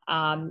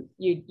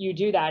 you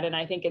do that. And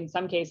I think in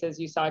some cases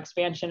you saw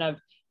expansion of,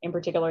 in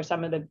particular,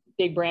 some of the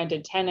big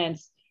branded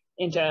tenants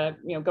into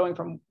going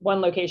from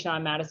one location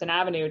on Madison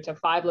Avenue to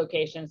 5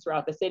 locations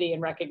throughout the city,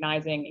 and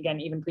recognizing,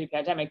 again, even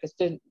pre-pandemic, this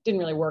didn't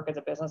really work as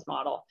a business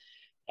model.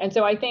 And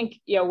so I think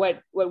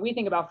what we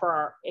think about for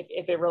our,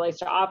 if it relates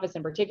to office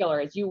in particular,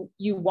 is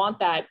you want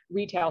that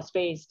retail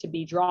space to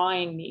be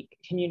drawing the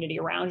community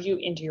around you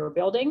into your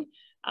building.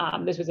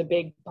 This was a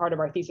big part of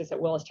our thesis at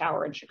Willis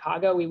Tower in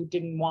Chicago. We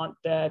didn't want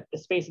the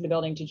space in the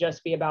building to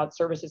just be about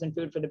services and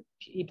food for the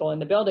people in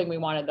the building. We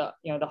wanted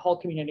the whole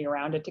community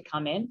around it to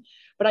come in.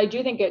 But I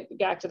do think,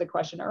 back to the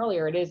question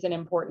earlier, it is an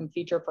important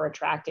feature for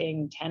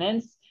attracting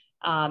tenants,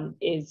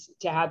 is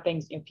to have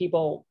things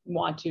people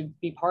want to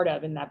be part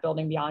of in that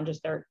building beyond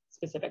just their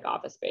specific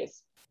office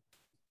space.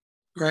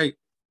 Great.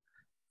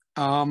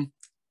 So,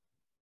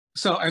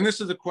 and this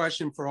is a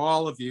question for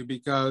all of you,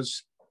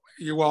 because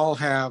you all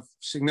have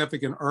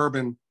significant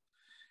urban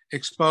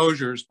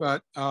exposures.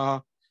 But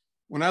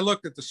when I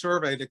looked at the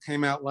survey that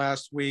came out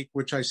last week,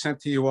 which I sent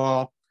to you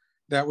all,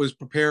 that was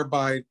prepared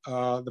by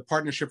the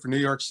Partnership for New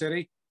York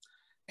City,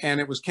 and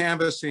it was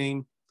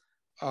canvassing,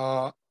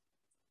 the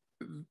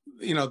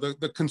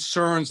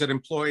concerns that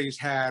employees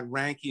had,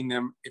 ranking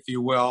them, if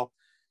you will,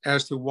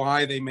 as to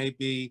why they may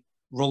be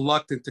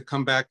reluctant to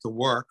come back to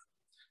work.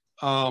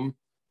 Health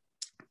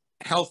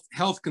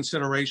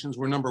considerations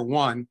were number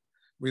one,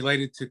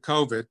 related to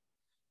COVID,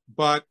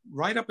 but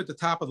right up at the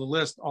top of the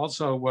list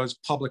also was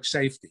public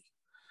safety,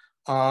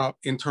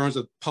 in terms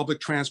of public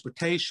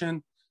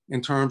transportation,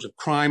 in terms of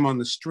crime on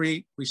the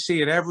street. We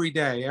see it every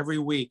day, every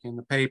week in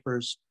the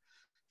papers,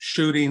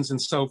 shootings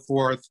and so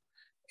forth.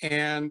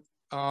 And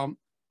I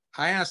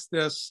asked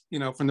this,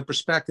 from the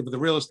perspective of the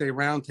Real Estate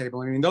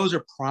Roundtable. I mean, those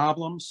are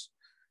problems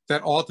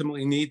that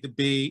ultimately need to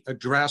be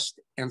addressed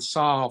and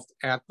solved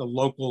at the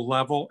local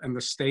level and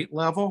the state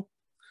level.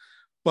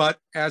 But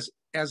as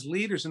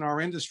leaders in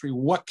our industry,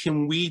 what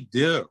can we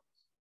do?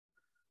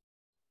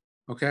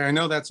 Okay, I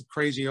know that's a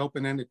crazy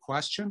open-ended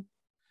question.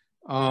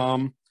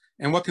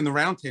 And what can the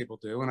roundtable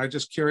do? And I'm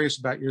just curious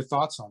about your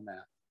thoughts on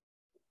that.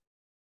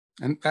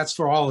 And that's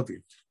for all of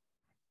you.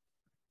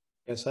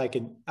 Yes, I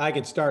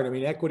can start. I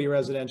mean, Equity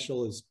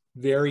Residential is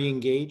very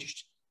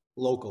engaged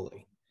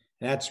locally.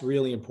 That's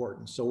really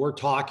important. So we're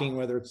talking,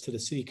 whether it's to the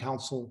city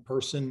council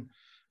person,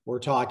 we're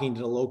talking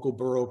to the local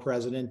borough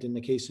president in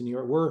the case of New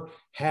York, we're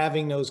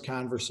having those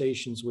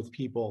conversations with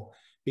people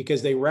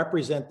because they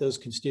represent those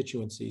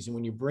constituencies. And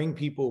when you bring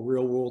people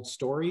real world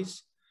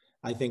stories,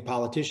 I think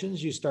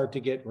politicians, you start to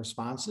get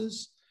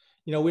responses.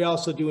 We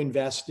also do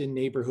invest in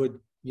neighborhood,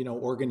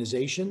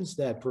 organizations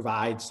that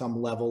provide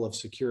some level of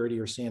security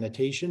or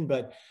sanitation,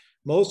 but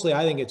mostly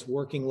I think it's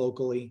working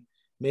locally,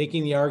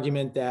 making the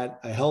argument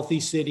that a healthy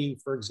city,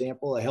 for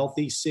example, a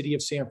healthy city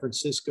of San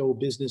Francisco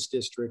business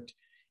district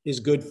is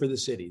good for the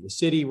city. The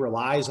city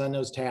relies on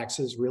those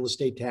taxes, real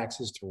estate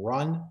taxes, to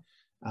run.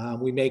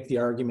 We make the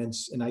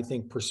arguments, and I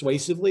think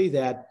persuasively,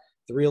 that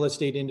the real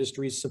estate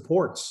industry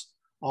supports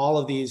all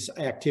of these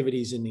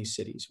activities in these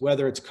cities,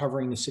 whether it's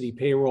covering the city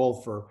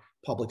payroll for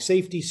public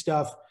safety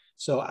stuff.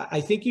 So I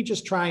think you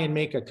just try and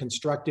make a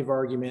constructive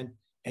argument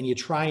and you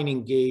try and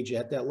engage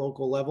at that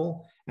local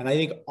level. And I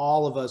think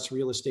all of us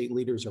real estate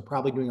leaders are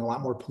probably doing a lot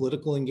more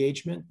political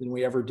engagement than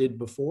we ever did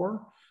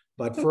before.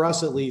 But for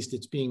us, at least,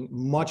 it's being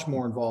much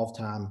more involved,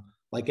 Tom,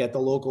 like at the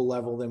local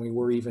level than we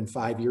were even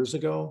 5 years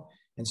ago.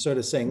 And sort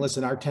of saying,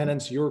 listen, our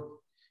tenants, your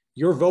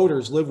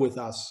voters live with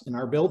us in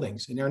our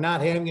buildings, and they're not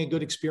having a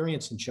good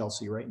experience in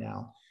Chelsea right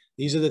now.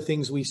 These are the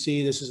things we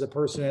see. This is a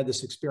person who had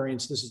this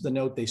experience. This is the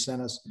note they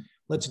sent us.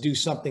 Let's do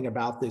something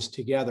about this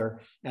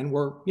together. And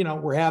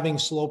we're having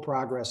slow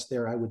progress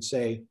there, I would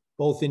say,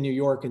 both in New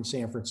York and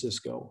San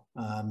Francisco.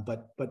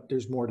 But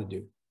there's more to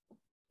do.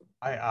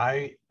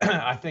 I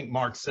think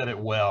Mark said it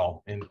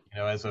well. And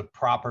as a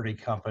property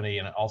company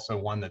and also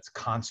one that's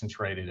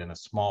concentrated in a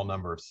small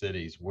number of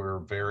cities, we're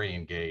very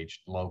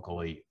engaged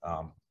locally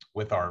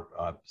with our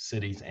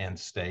cities and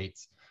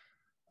states.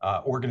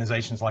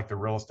 Organizations like the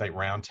Real Estate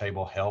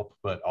Roundtable help,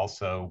 but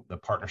also the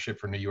Partnership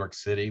for New York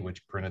City,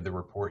 which printed the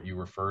report you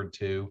referred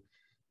to.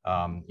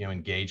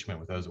 Engagement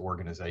with those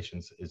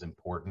organizations is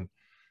important.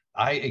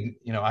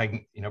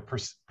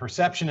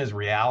 Perception is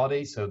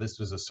reality. So this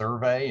was a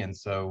survey, and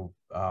so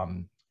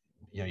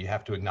you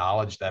have to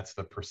acknowledge that's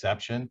the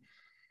perception.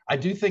 I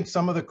do think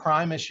some of the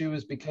crime issue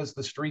is because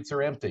the streets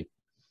are empty.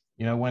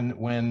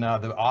 When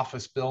the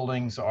office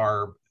buildings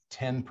are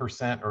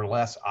 10% or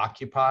less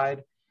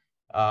occupied,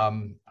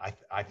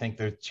 I think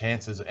the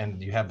chances,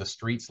 and you have the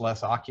streets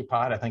less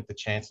occupied, I think the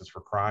chances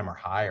for crime are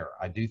higher.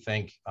 I do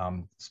think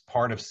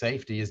part of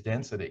safety is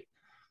density.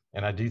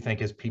 And I do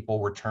think as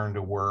people return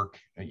to work,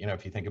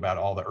 if you think about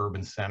all the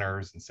urban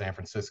centers in San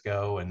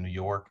Francisco and New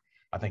York,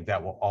 I think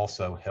that will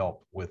also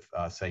help with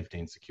safety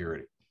and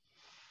security.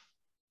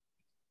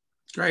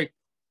 Great.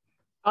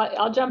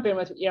 I'll jump in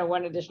with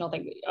one additional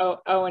thing.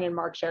 Owen and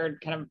Mark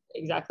shared kind of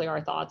exactly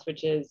our thoughts,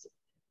 which is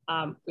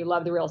we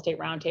love the Real Estate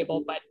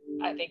Roundtable, but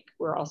I think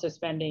we're also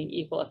spending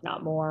equal, if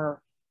not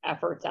more,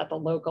 efforts at the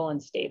local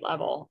and state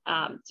level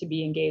to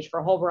be engaged for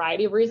a whole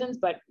variety of reasons.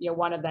 But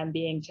one of them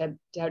being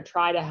to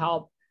try to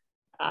help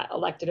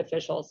elected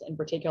officials in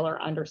particular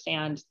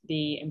understand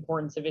the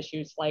importance of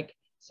issues like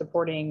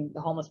supporting the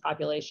homeless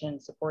population,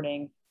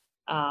 supporting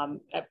a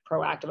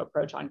proactive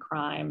approach on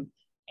crime,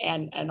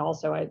 and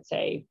also I'd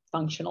say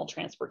functional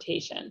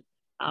transportation,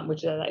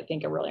 which is I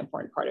think a really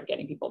important part of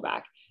getting people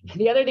back.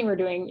 The other thing we're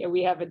doing,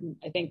 we have,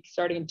 I think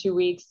starting in 2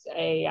 weeks,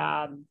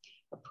 a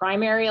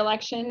primary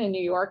election in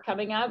New York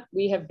coming up.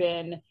 We have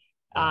been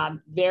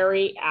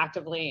very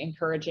actively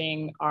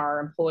encouraging our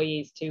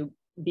employees to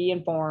be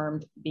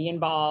informed, be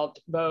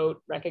involved,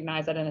 vote,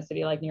 recognize that in a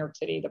city like New York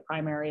City, the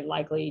primary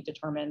likely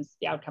determines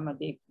the outcome of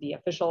the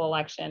official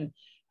election.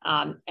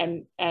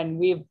 And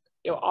we've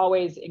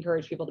always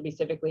encouraged people to be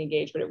civically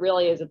engaged, but it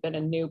really has been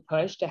a new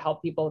push to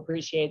help people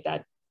appreciate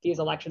that these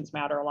elections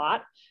matter a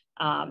lot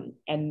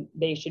and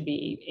they should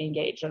be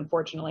engaged.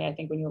 Unfortunately, I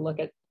think when you look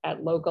at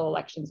at local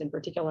elections in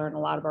particular in a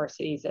lot of our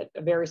cities,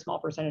 a very small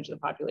percentage of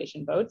the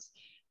population votes.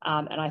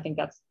 And I think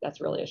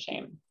that's really a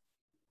shame.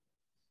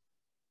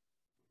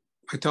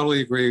 I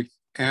totally agree.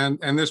 And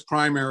this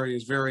primary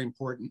is very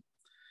important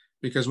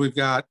because we've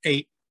got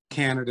 8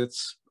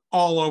 candidates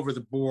all over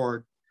the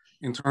board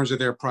in terms of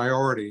their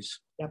priorities.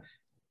 Yep.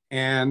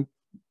 And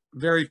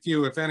very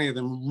few, if any of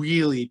them,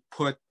 really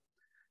put,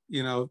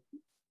 you know,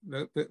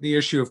 the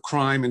issue of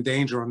crime and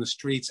danger on the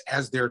streets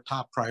as their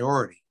top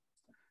priority,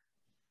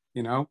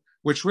 you know,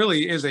 which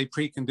really is a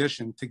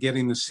precondition to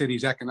getting the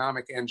city's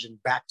economic engine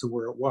back to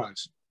where it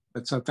was.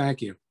 But so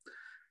thank you.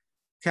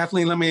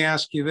 Kathleen, let me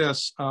ask you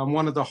this.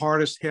 One of the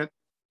hardest hit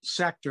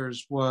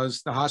sectors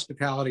was the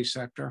hospitality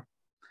sector.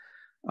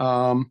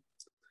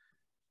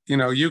 You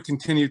know, you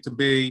continue to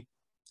be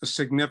a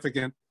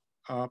significant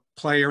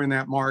player in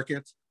that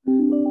market.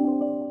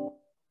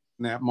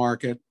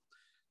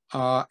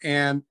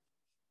 And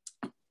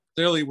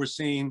clearly we're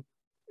seeing,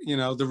 you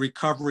know, the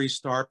recovery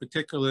start,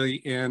 particularly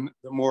in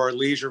the more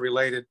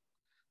leisure-related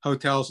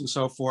hotels and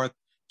so forth.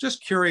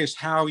 Just curious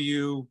how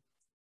you,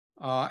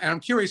 and I'm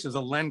curious as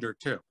a lender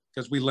too,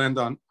 because we lend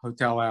on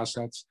hotel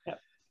assets. Yep.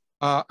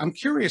 I'm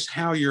curious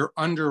how your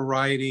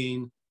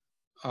underwriting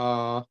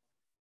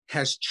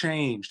has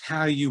changed,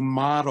 how you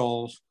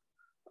model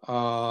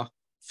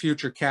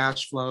future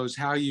cash flows,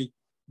 how you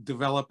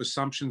develop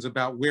assumptions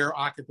about where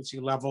occupancy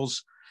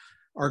levels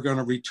are going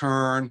to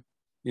return.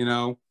 You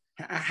know,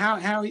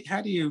 how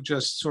do you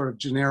just sort of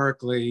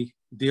generically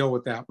deal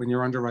with that when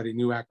you're underwriting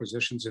new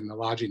acquisitions in the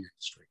lodging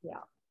industry? Yeah,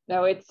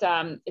 no, it's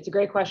a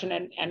great question,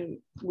 and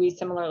we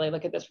similarly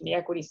look at this from the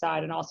equity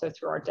side and also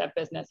through our debt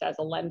business as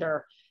a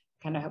lender.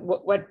 Kind of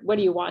what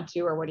do you want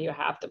to, or what do you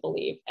have to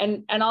believe?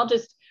 And I'll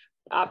just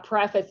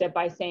preface it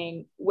by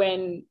saying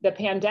when the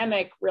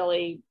pandemic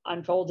really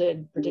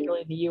unfolded,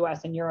 particularly in the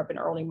US and Europe in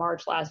early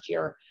March last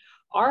year,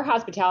 our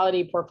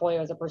hospitality portfolio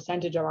as a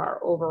percentage of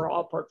our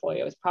overall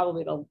portfolio is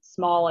probably the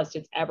smallest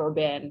it's ever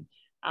been.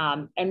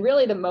 And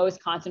really the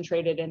most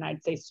concentrated in,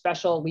 I'd say,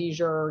 special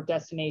leisure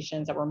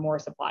destinations that were more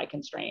supply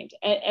constrained.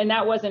 And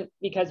that wasn't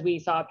because we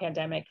saw a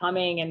pandemic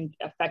coming and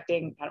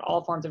affecting kind of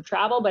all forms of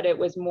travel, but it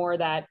was more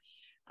that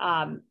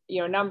you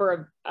know, a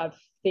number of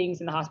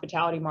things in the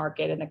hospitality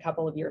market in the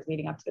couple of years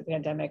leading up to the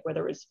pandemic,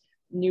 whether it was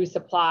new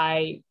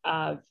supply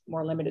of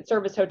more limited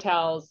service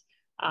hotels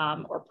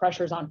or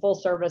pressures on full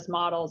service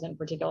models, in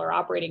particular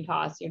operating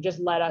costs, you know, just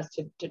led us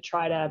to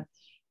try to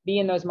be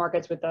in those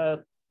markets with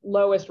the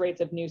lowest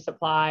rates of new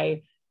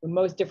supply, the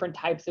most different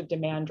types of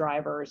demand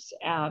drivers,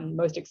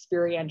 most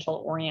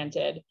experiential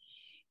oriented.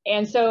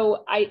 And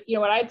so you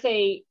know, what I'd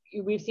say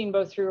we've seen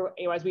both through,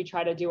 you know, as we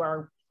try to do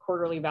our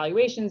quarterly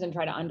valuations and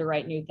try to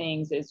underwrite new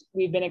things, is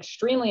we've been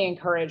extremely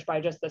encouraged by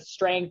just the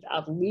strength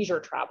of leisure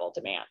travel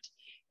demand.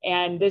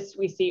 And this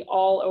we see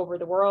all over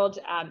the world,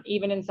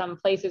 even in some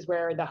places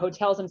where the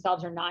hotels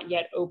themselves are not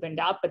yet opened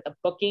up, but the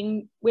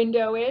booking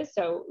window is.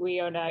 So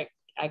we own a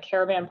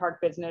caravan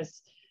park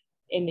business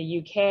in the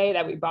UK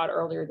that we bought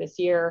earlier this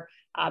year,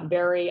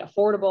 very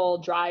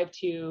affordable drive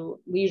to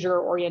leisure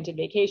oriented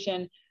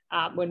vacation.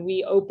 When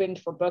we opened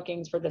for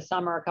bookings for the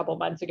summer a couple of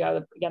months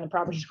ago, again, the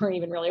properties weren't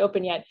even really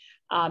open yet,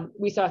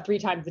 we saw 3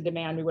 times the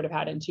demand we would have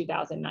had in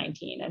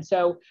 2019. And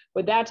so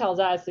what that tells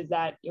us is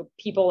that, you know,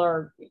 people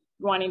are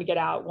wanting to get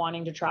out,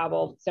 wanting to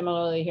travel.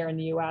 Similarly, here in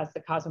the US,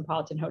 the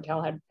Cosmopolitan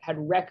Hotel had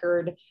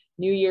record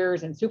New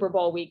Year's and Super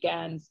Bowl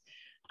weekends.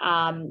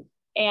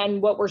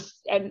 And what was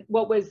kind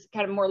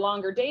of more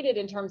longer dated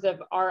in terms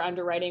of our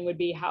underwriting would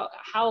be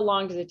how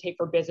long does it take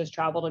for business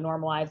travel to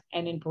normalize?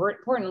 And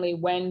importantly,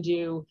 when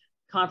do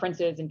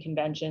conferences and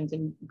conventions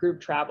and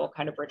group travel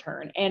kind of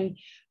return? And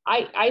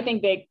I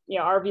think that, you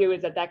know, our view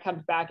is that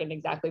comes back in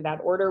exactly that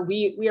order.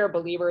 We are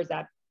believers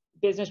that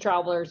business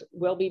travelers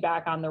will be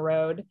back on the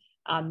road.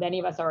 Many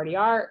of us already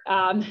are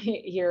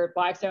here at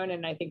Blackstone,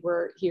 and I think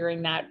we're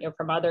hearing that, you know,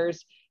 from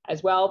others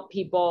as well.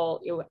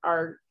 People, you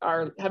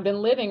know, have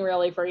been living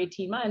really for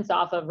 18 months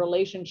off of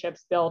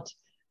relationships built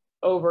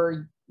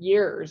over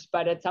years,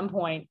 but at some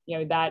point, you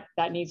know,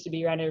 that needs to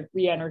be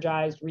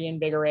re-energized,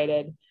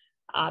 reinvigorated.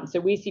 So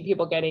we see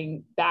people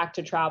getting back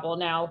to travel.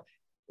 Now,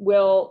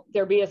 will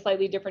there be a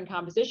slightly different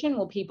composition?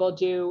 Will people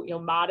do, you know,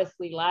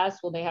 modestly less?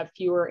 Will they have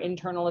fewer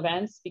internal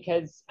events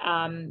because,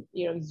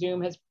 you know,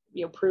 Zoom has,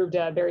 you know, proved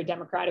a very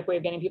democratic way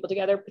of getting people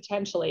together?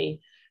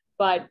 Potentially.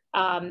 But,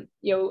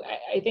 you know,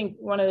 I think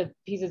one of the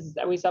pieces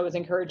that we saw was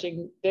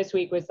encouraging this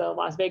week was the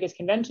Las Vegas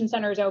Convention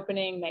Center is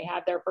opening. They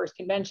have their first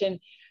convention.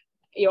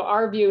 You know,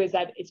 our view is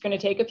that it's going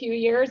to take a few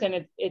years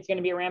and it's going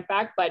to be a ramp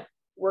back, but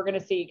we're going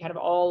to see kind of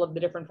all of the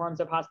different forms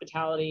of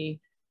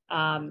hospitality,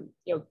 you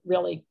know,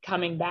 really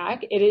coming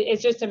back.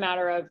 It's just a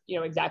matter of, you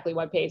know, exactly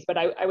what pace. But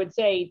I would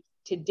say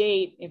to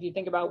date, if you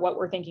think about what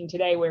we're thinking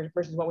today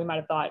versus what we might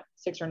have thought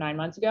 6 or 9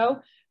 months ago,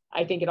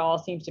 I think it all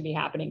seems to be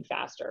happening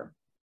faster.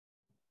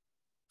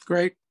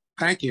 Great,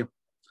 thank you.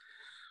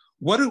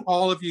 What do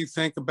all of you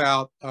think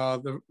about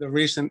the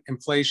recent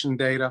inflation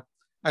data?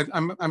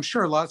 I'm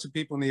sure lots of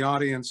people in the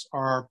audience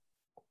are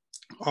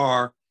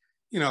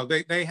you know,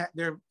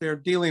 they're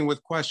dealing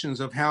with questions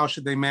of how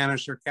should they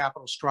manage their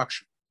capital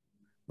structure.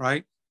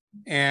 right?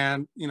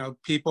 And,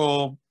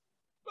 people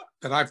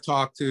that I've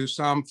talked to,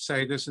 some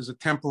say this is a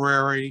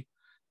temporary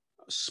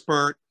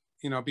spurt,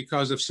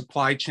 because of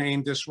supply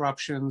chain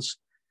disruptions,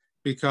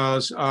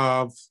 because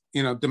of,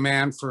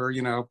 demand for,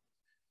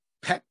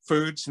 pet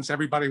food, since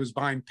everybody was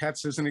buying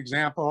pets as an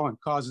example, and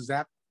causes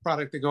that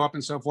product to go up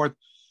and so forth.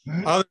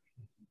 Others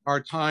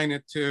are tying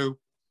it to,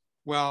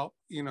 well,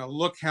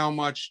 look how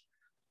much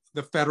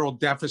the federal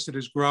deficit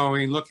is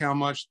growing. Look how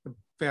much the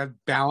Fed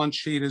balance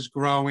sheet is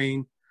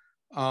growing.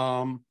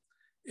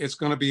 It's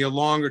going to be a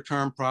longer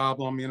term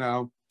problem,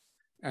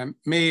 And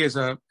me as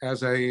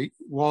a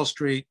Wall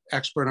Street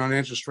expert on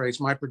interest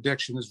rates, my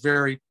prediction is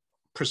very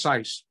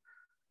precise.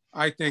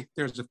 I think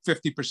there's a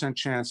 50%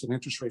 chance that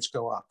interest rates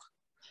go up.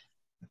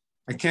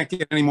 I can't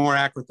get any more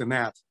accurate than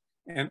that.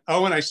 And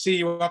Owen, I see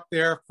you up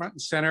there front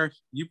and center.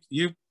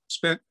 You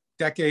spent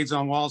decades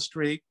on Wall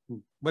Street.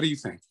 What do you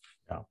think?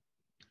 Yeah.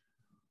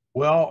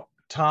 Well,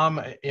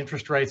 Tom,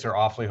 interest rates are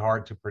awfully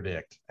hard to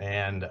predict,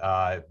 and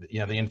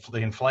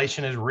the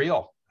inflation is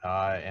real,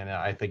 and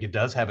I think it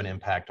does have an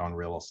impact on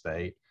real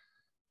estate.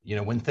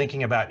 When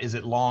thinking about is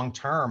it long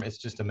term, it's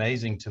just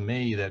amazing to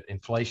me that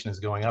inflation is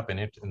going up and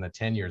the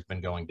 10-year has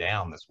been going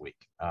down this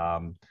week.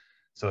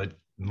 So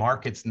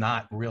market's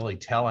not really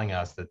telling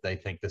us that they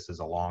think this is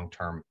a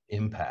long-term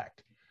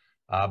impact.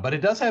 But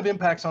it does have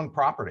impacts on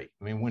property.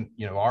 I mean, when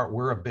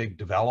we're a big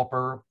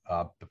developer,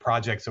 the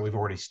projects that we've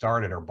already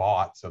started are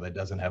bought, so that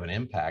doesn't have an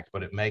impact.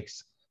 But it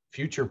makes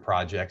future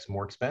projects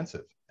more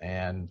expensive.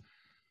 And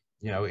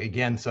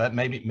again, so that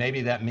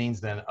maybe that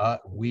means then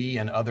we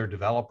and other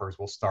developers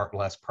will start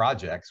less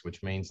projects,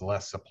 which means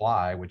less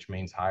supply, which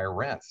means higher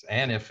rents.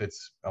 And if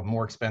it's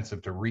more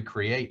expensive to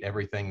recreate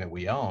everything that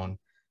we own,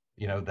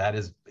 that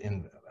is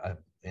in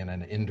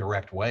an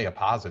indirect way a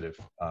positive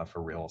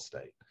for real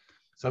estate.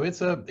 So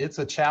it's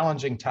a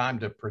challenging time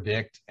to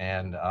predict,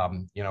 and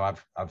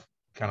I've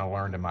kind of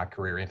learned in my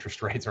career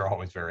interest rates are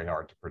always very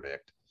hard to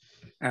predict.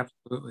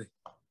 Absolutely.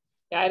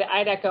 Yeah,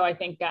 I'd echo. I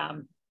think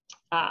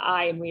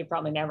we've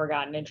probably never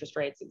gotten interest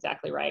rates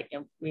exactly right.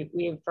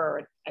 We've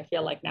for I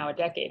feel like now a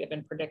decade have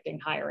been predicting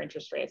higher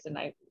interest rates, and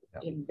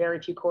in very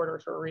few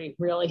quarters were we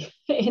really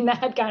in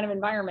that kind of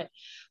environment.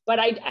 But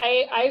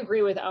I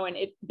agree with Owen.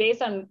 It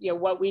based on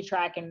what we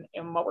track and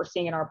what we're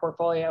seeing in our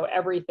portfolio,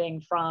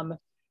 everything from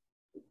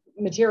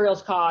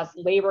materials costs,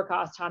 labor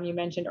costs. Tom, you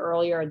mentioned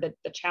earlier that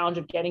the challenge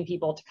of getting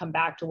people to come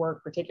back to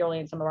work, particularly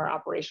in some of our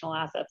operational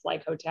assets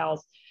like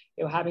hotels,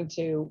 having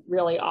to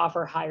really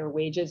offer higher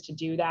wages to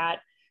do that.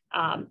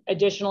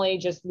 Additionally,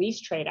 just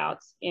lease trade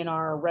outs in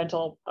our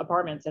rental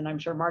apartments, and I'm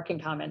sure Mark can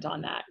comment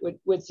on that.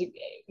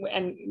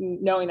 And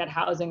knowing that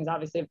housing is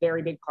obviously a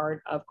very big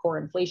part of core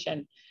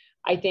inflation,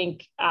 I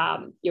think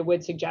it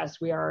would suggest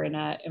we are in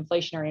an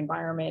inflationary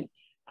environment.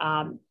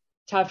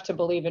 Tough to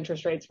believe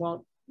interest rates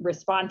won't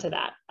respond to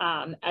that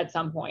at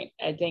some point.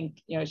 I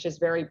think it's just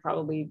very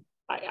probably,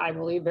 I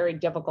believe, very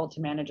difficult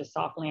to manage a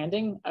soft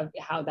landing of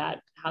how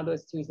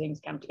those two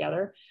things come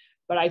together.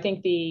 But I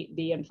think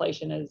the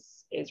inflation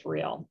is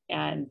real,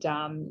 and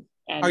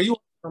are you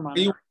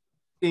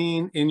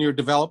seeing in your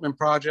development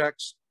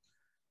projects?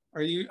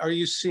 Are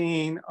you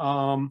seeing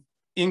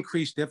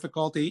increased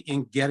difficulty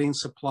in getting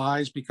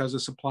supplies because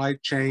of supply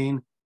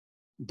chain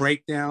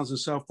breakdowns and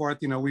so forth?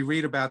 We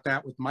read about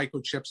that with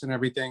microchips and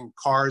everything.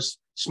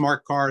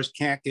 Smart cars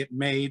can't get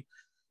made,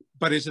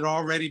 but is it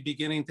already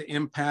beginning to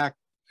impact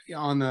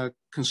on the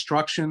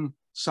construction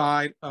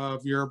side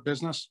of your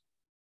business?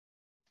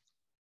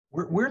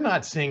 We're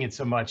not seeing it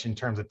so much in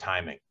terms of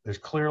timing. There's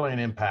clearly an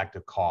impact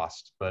of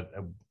cost, but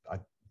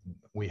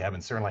we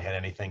haven't certainly had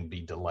anything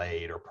be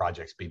delayed or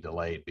projects be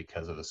delayed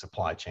because of the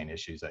supply chain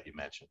issues that you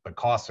mentioned, but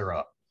costs are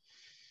up.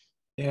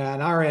 Yeah,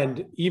 on our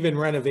end, even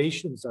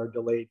renovations are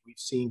delayed, we've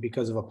seen,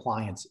 because of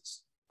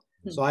appliances.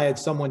 So I had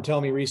someone tell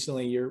me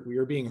recently,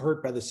 you're being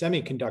hurt by the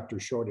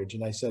semiconductor shortage.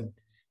 And I said,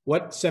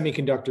 what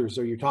semiconductors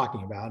are you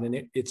talking about?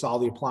 And it's all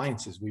the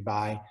appliances we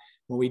buy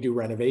when we do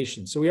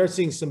renovations. So we are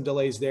seeing some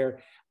delays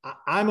there.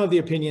 I'm of the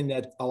opinion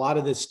that a lot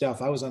of this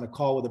stuff, I was on a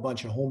call with a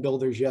bunch of home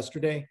builders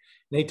yesterday, and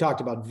they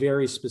talked about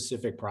very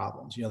specific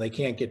problems. They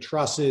can't get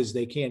trusses,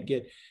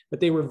 but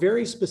they were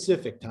very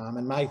specific, Tom.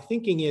 And my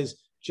thinking is,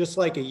 just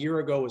like a year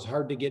ago, it was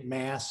hard to get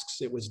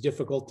masks. It was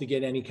difficult to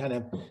get any kind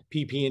of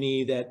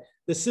PPE, that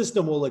the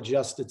system will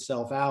adjust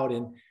itself out.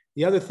 And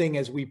the other thing,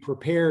 as we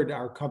prepared,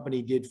 our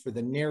company did for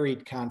the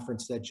NAREIT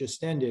conference that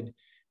just ended,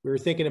 we were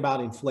thinking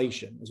about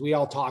inflation. As we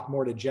all talk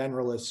more to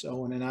generalists,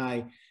 Owen and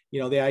I,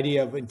 the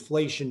idea of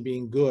inflation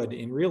being good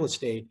in real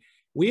estate,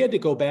 we had to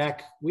go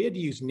back, we had to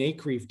use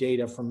NACREIF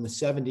data from the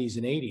 70s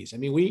and 80s. I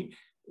mean,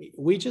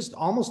 we just,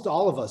 almost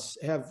all of us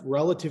have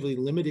relatively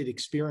limited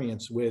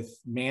experience with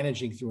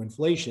managing through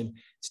inflation.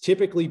 It's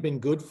typically been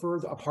good for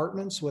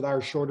apartments with our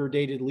shorter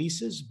dated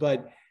leases,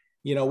 but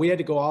we had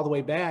to go all the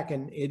way back.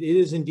 And it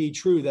is indeed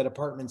true that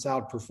apartments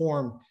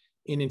outperformed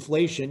in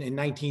inflation in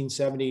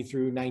 1970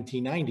 through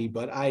 1990,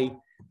 but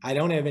I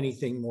don't have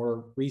anything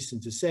more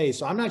recent to say.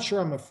 So I'm not sure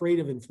I'm afraid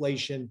of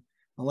inflation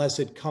unless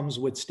it comes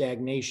with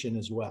stagnation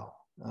as well,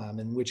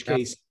 in which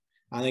case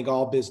I think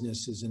all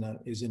business is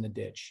in a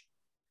ditch.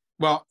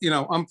 Well,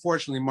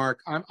 unfortunately,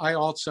 Mark, I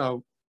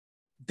also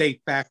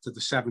date back to the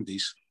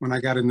 70s when I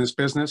got in this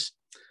business.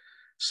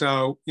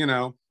 So,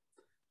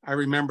 I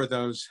remember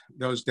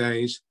those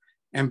days.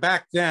 And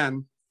back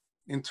then,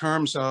 in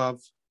terms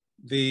of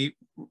the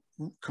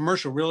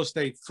commercial real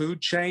estate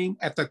food chain,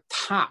 at the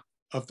top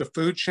of the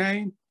food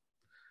chain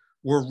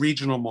were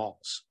regional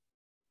malls.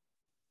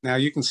 Now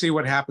you can see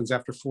what happens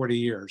after 40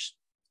 years,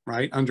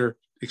 right? Under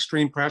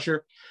extreme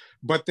pressure.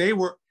 But they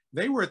were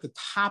at the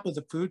top of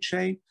the food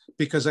chain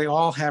because they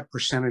all had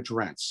percentage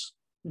rents,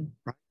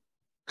 right?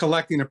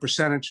 Collecting a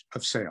percentage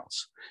of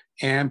sales.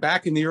 And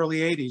back in the early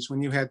 80s,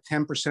 when you had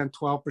 10%,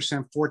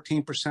 12%,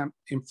 14%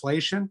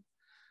 inflation,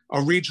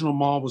 a regional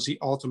mall was the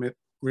ultimate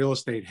real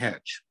estate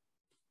hedge.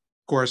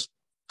 Of course,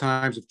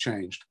 times have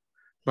changed.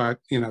 But,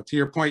 to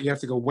your point, you have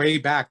to go way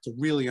back to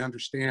really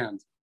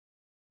understand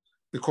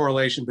the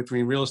correlation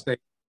between real estate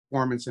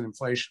performance and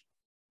inflation.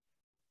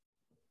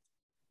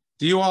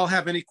 Do you all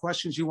have any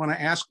questions you want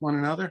to ask one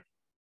another?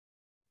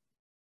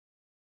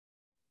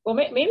 Well,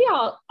 maybe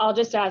I'll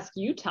just ask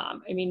you,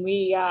 Tom. I mean,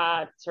 we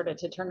sort of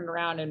to turn it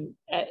around, and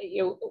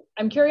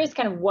I'm curious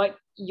kind of what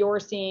you're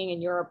seeing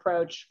in your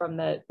approach from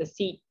the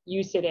seat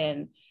you sit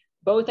in,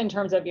 both in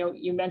terms of,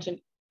 you mentioned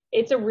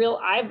it's a real,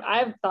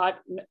 I've thought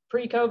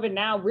pre-COVID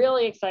now,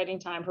 really exciting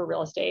time for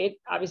real estate.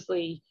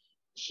 Obviously,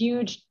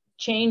 huge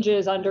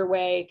changes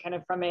underway kind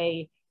of from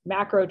a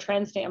macro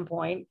trend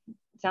standpoint.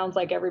 It sounds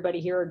like everybody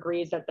here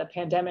agrees that the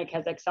pandemic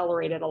has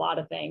accelerated a lot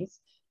of things.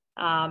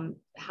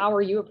 How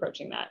are you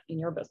approaching that in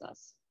your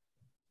business?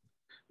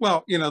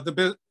 Well,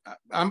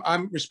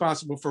 I'm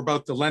responsible for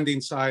both the lending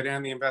side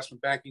and the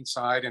investment banking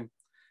side, and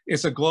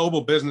it's a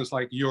global business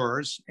like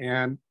yours.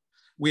 And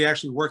we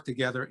actually work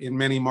together in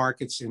many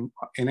markets in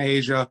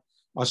Asia,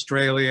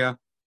 Australia,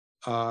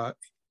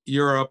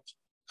 Europe,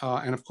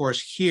 and of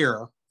course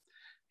here.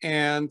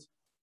 And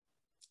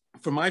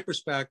from my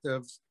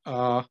perspective,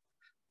 as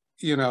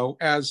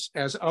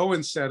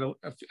Owen said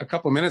a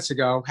couple of minutes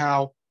ago,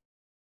 how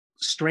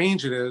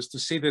strange it is to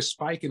see this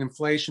spike in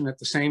inflation at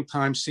the same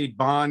time see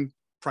bond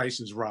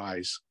prices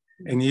rise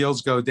and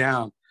yields go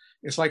down.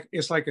 It's like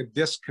a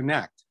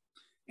disconnect.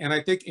 And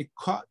I think it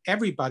caught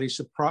everybody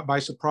by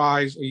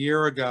surprise a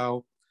year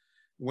ago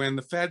when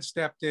the Fed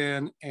stepped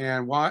in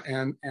and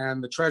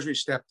the Treasury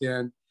stepped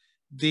in.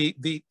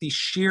 The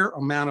sheer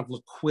amount of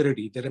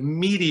liquidity that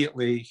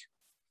immediately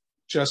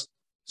just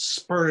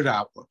spurted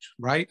outward,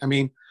 right? I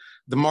mean,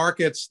 the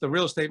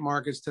real estate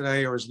markets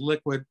today are as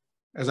liquid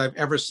as I've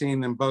ever seen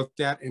them, both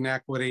debt and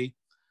equity.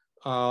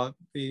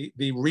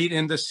 The REIT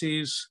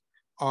indices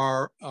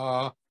are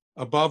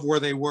above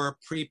where they were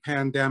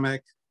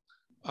pre-pandemic.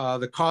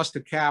 The cost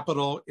of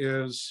capital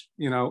is,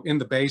 in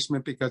the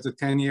basement because the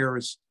 10-year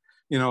is,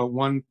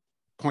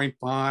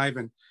 1.5,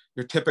 and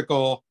your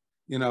typical,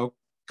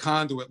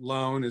 conduit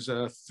loan is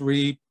a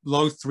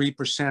low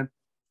 3%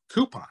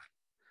 coupon.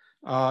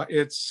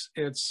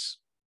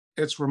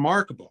 It's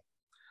remarkable.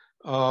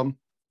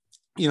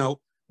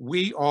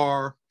 We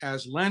are,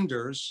 as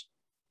lenders,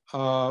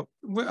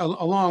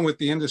 along with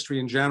the industry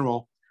in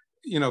general,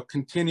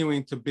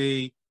 continuing to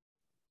be,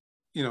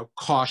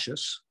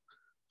 cautious.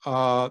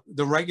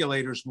 The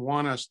regulators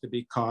want us to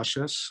be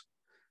cautious.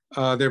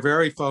 They're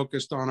very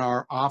focused on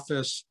our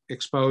office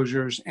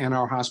exposures and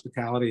our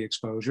hospitality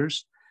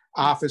exposures.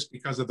 Office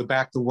because of the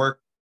back to work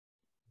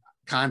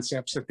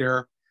concepts that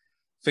they're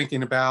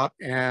thinking about,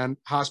 and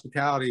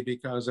hospitality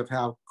because of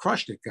how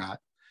crushed it got.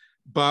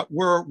 But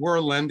we're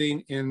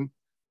lending in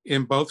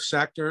both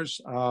sectors.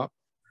 The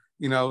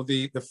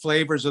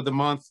flavors of the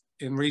month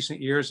in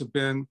recent years have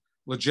been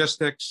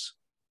logistics,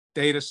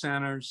 data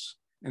centers,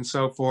 and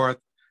so forth.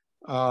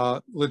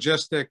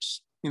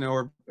 Logistics,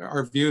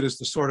 are viewed as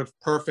the sort of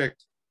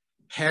perfect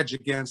hedge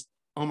against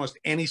almost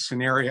any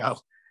scenario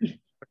that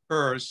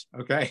occurs.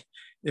 Okay,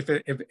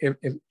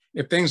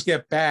 if things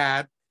get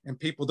bad and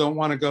people don't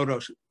want to go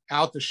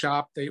out to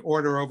shop, they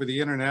order over the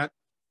internet,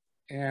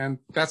 and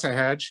that's a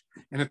hedge.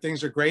 And if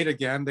things are great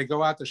again, they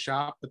go out to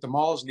shop, but the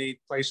malls need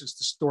places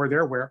to store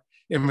their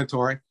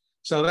inventory.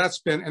 So that's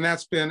been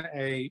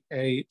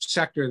a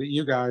sector that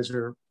you guys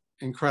are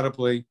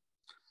incredibly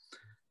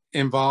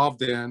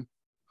involved in.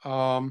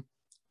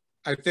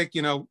 I think,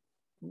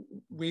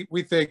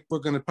 we think we're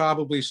going to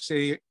probably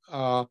see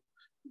the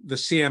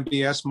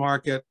CMBS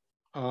market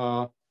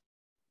about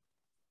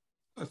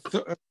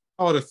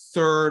a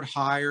third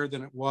higher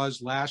than it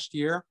was last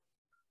year.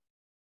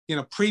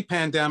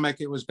 Pre-pandemic,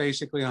 it was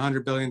basically a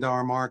 $100 billion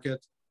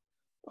market.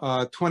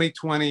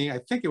 2020, I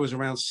think it was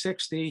around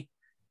 60.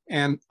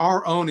 And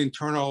our own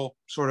internal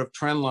sort of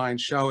trend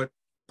lines show it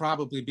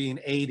probably being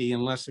 80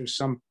 unless there's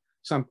some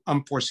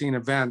unforeseen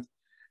event.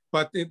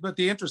 But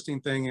the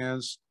interesting thing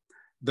is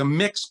the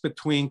mix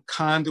between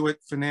conduit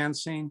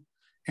financing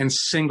and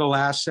single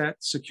asset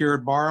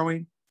secured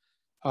borrowing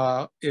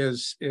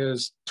is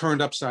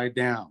turned upside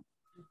down.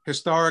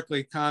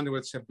 Historically,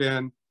 conduits have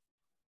been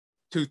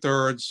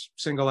 2/3,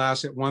 single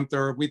asset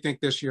 1/3. We think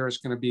this year is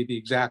going to be the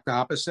exact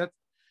opposite.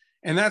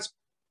 And that's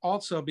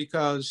also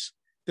because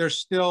there's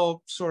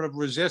still sort of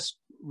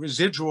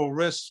residual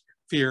risk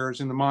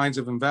fears in the minds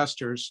of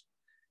investors.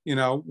 You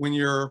know, when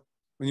you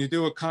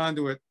do a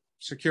conduit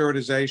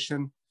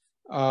securitization,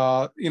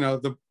 you know,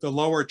 the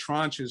lower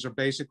tranches are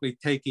basically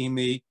taking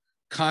the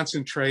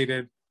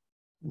concentrated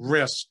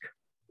risk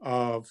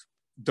of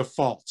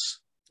defaults.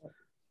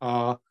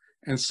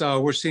 And so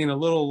we're seeing a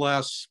little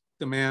less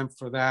demand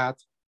for that.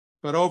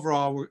 But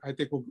overall, I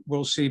think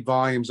we'll see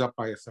volumes up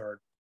by a third.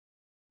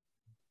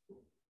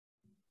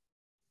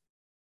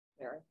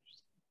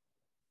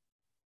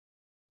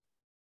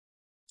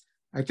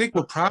 I think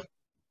we'll probably,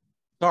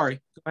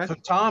 sorry, go ahead. So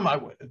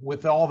Tom,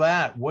 with all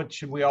that, what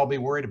should we all be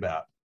worried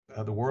about?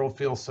 The world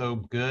feels so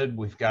good.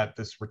 We've got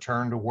this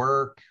return to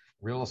work,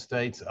 real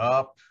estate's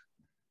up,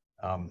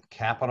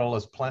 capital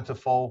is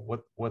plentiful.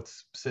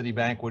 What's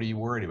Citibank, what are you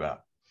worried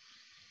about?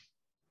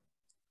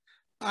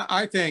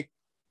 I think,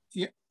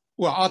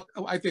 well,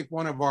 I think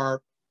one of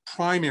our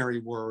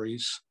primary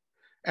worries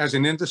as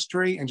an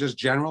industry and just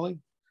generally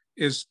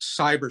is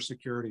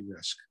cybersecurity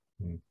risk.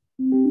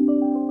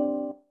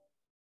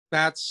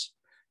 That's,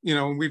 you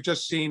know, we've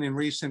just seen in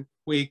recent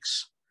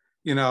weeks,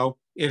 you know,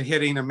 it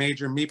hitting a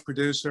major meat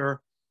producer,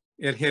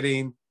 it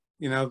hitting,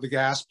 you know, the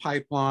gas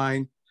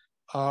pipeline.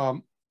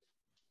 You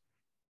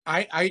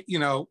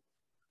know,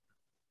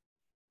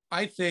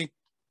 I think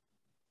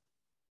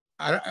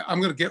I'm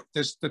going to get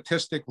this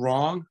statistic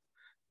wrong,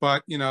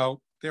 but, you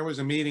know, there was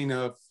a meeting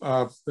of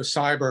the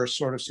cyber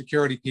sort of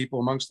security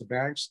people amongst the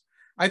banks.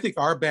 I think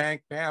our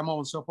bank, BAMO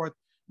and so forth,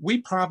 we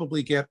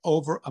probably get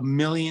over 1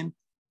 million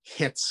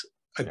hits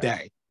a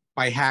day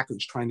by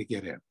hackers trying to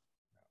get in.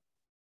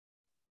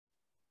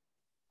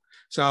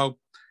 So,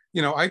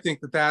 you know, I think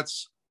that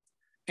that's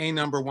a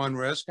number one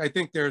risk. I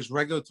think there's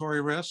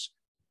regulatory risk,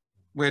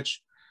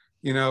 which,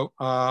 you know,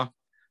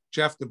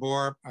 Jeff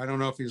DeBoer, I don't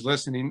know if he's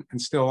listening and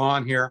still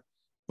on here,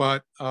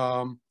 but,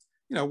 you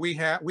know, we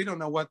don't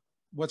know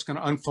what's going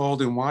to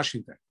unfold in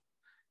Washington.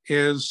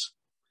 Is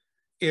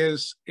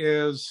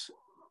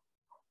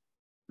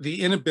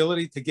the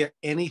inability to get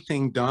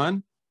anything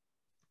done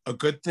a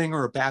good thing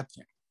or a bad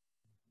thing?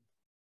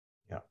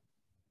 Yeah.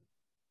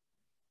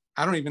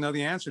 I don't even know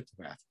the answer to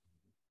that,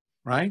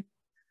 right?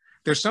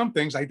 There's some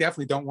things I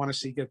definitely don't want to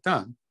see get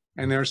done,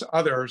 and there's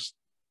others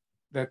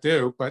that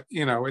do, but,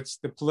 you know, it's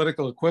the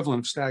political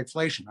equivalent of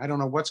stagflation. I don't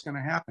know what's going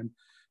to happen,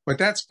 but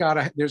there's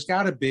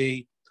got to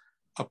be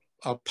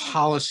a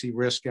policy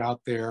risk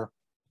out there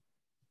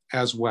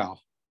as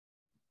well.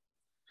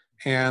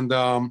 And,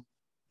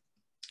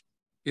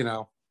 you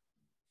know,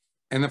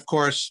 and of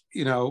course,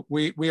 you know,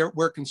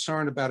 we're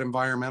concerned about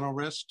environmental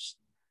risks,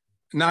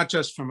 not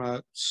just from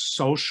a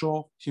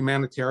social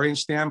humanitarian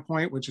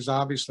standpoint, which is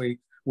obviously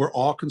we're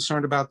all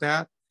concerned about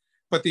that,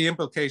 but the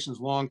implications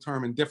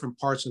long-term in different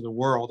parts of the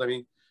world. I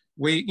mean,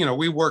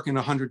 we work in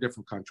 100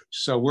 different countries.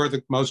 So we're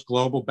the most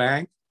global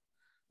bank.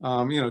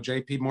 You know,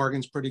 JP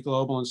Morgan's pretty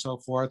global and so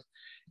forth.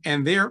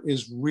 And there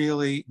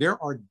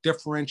are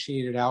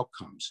differentiated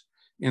outcomes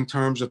in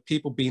terms of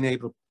people being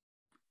able to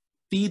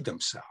feed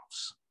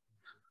themselves,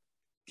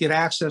 get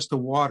access to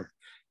water.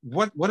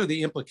 What are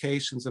the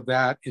implications of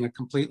that in a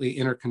completely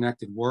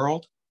interconnected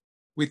world?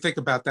 We think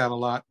about that a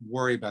lot,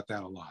 worry about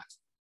that a lot.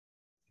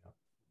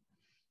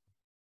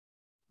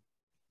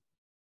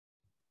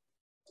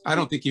 I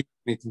don't think you have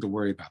anything to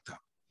worry about, though.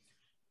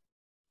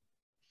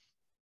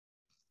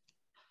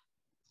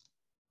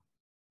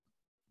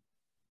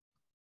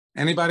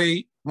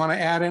 Anybody want to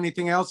add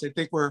anything else? I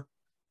think we're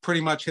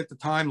pretty much hit the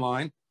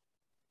timeline.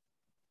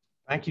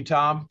 Thank you,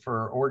 Tom,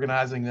 for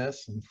organizing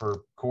this and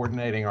for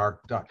coordinating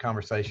our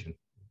conversation.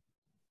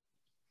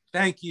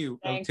 Thank you,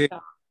 Thanks, OT.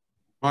 Tom.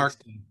 Mark.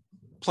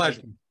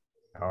 Pleasure.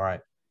 All right.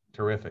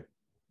 Terrific.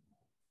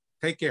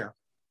 Take care.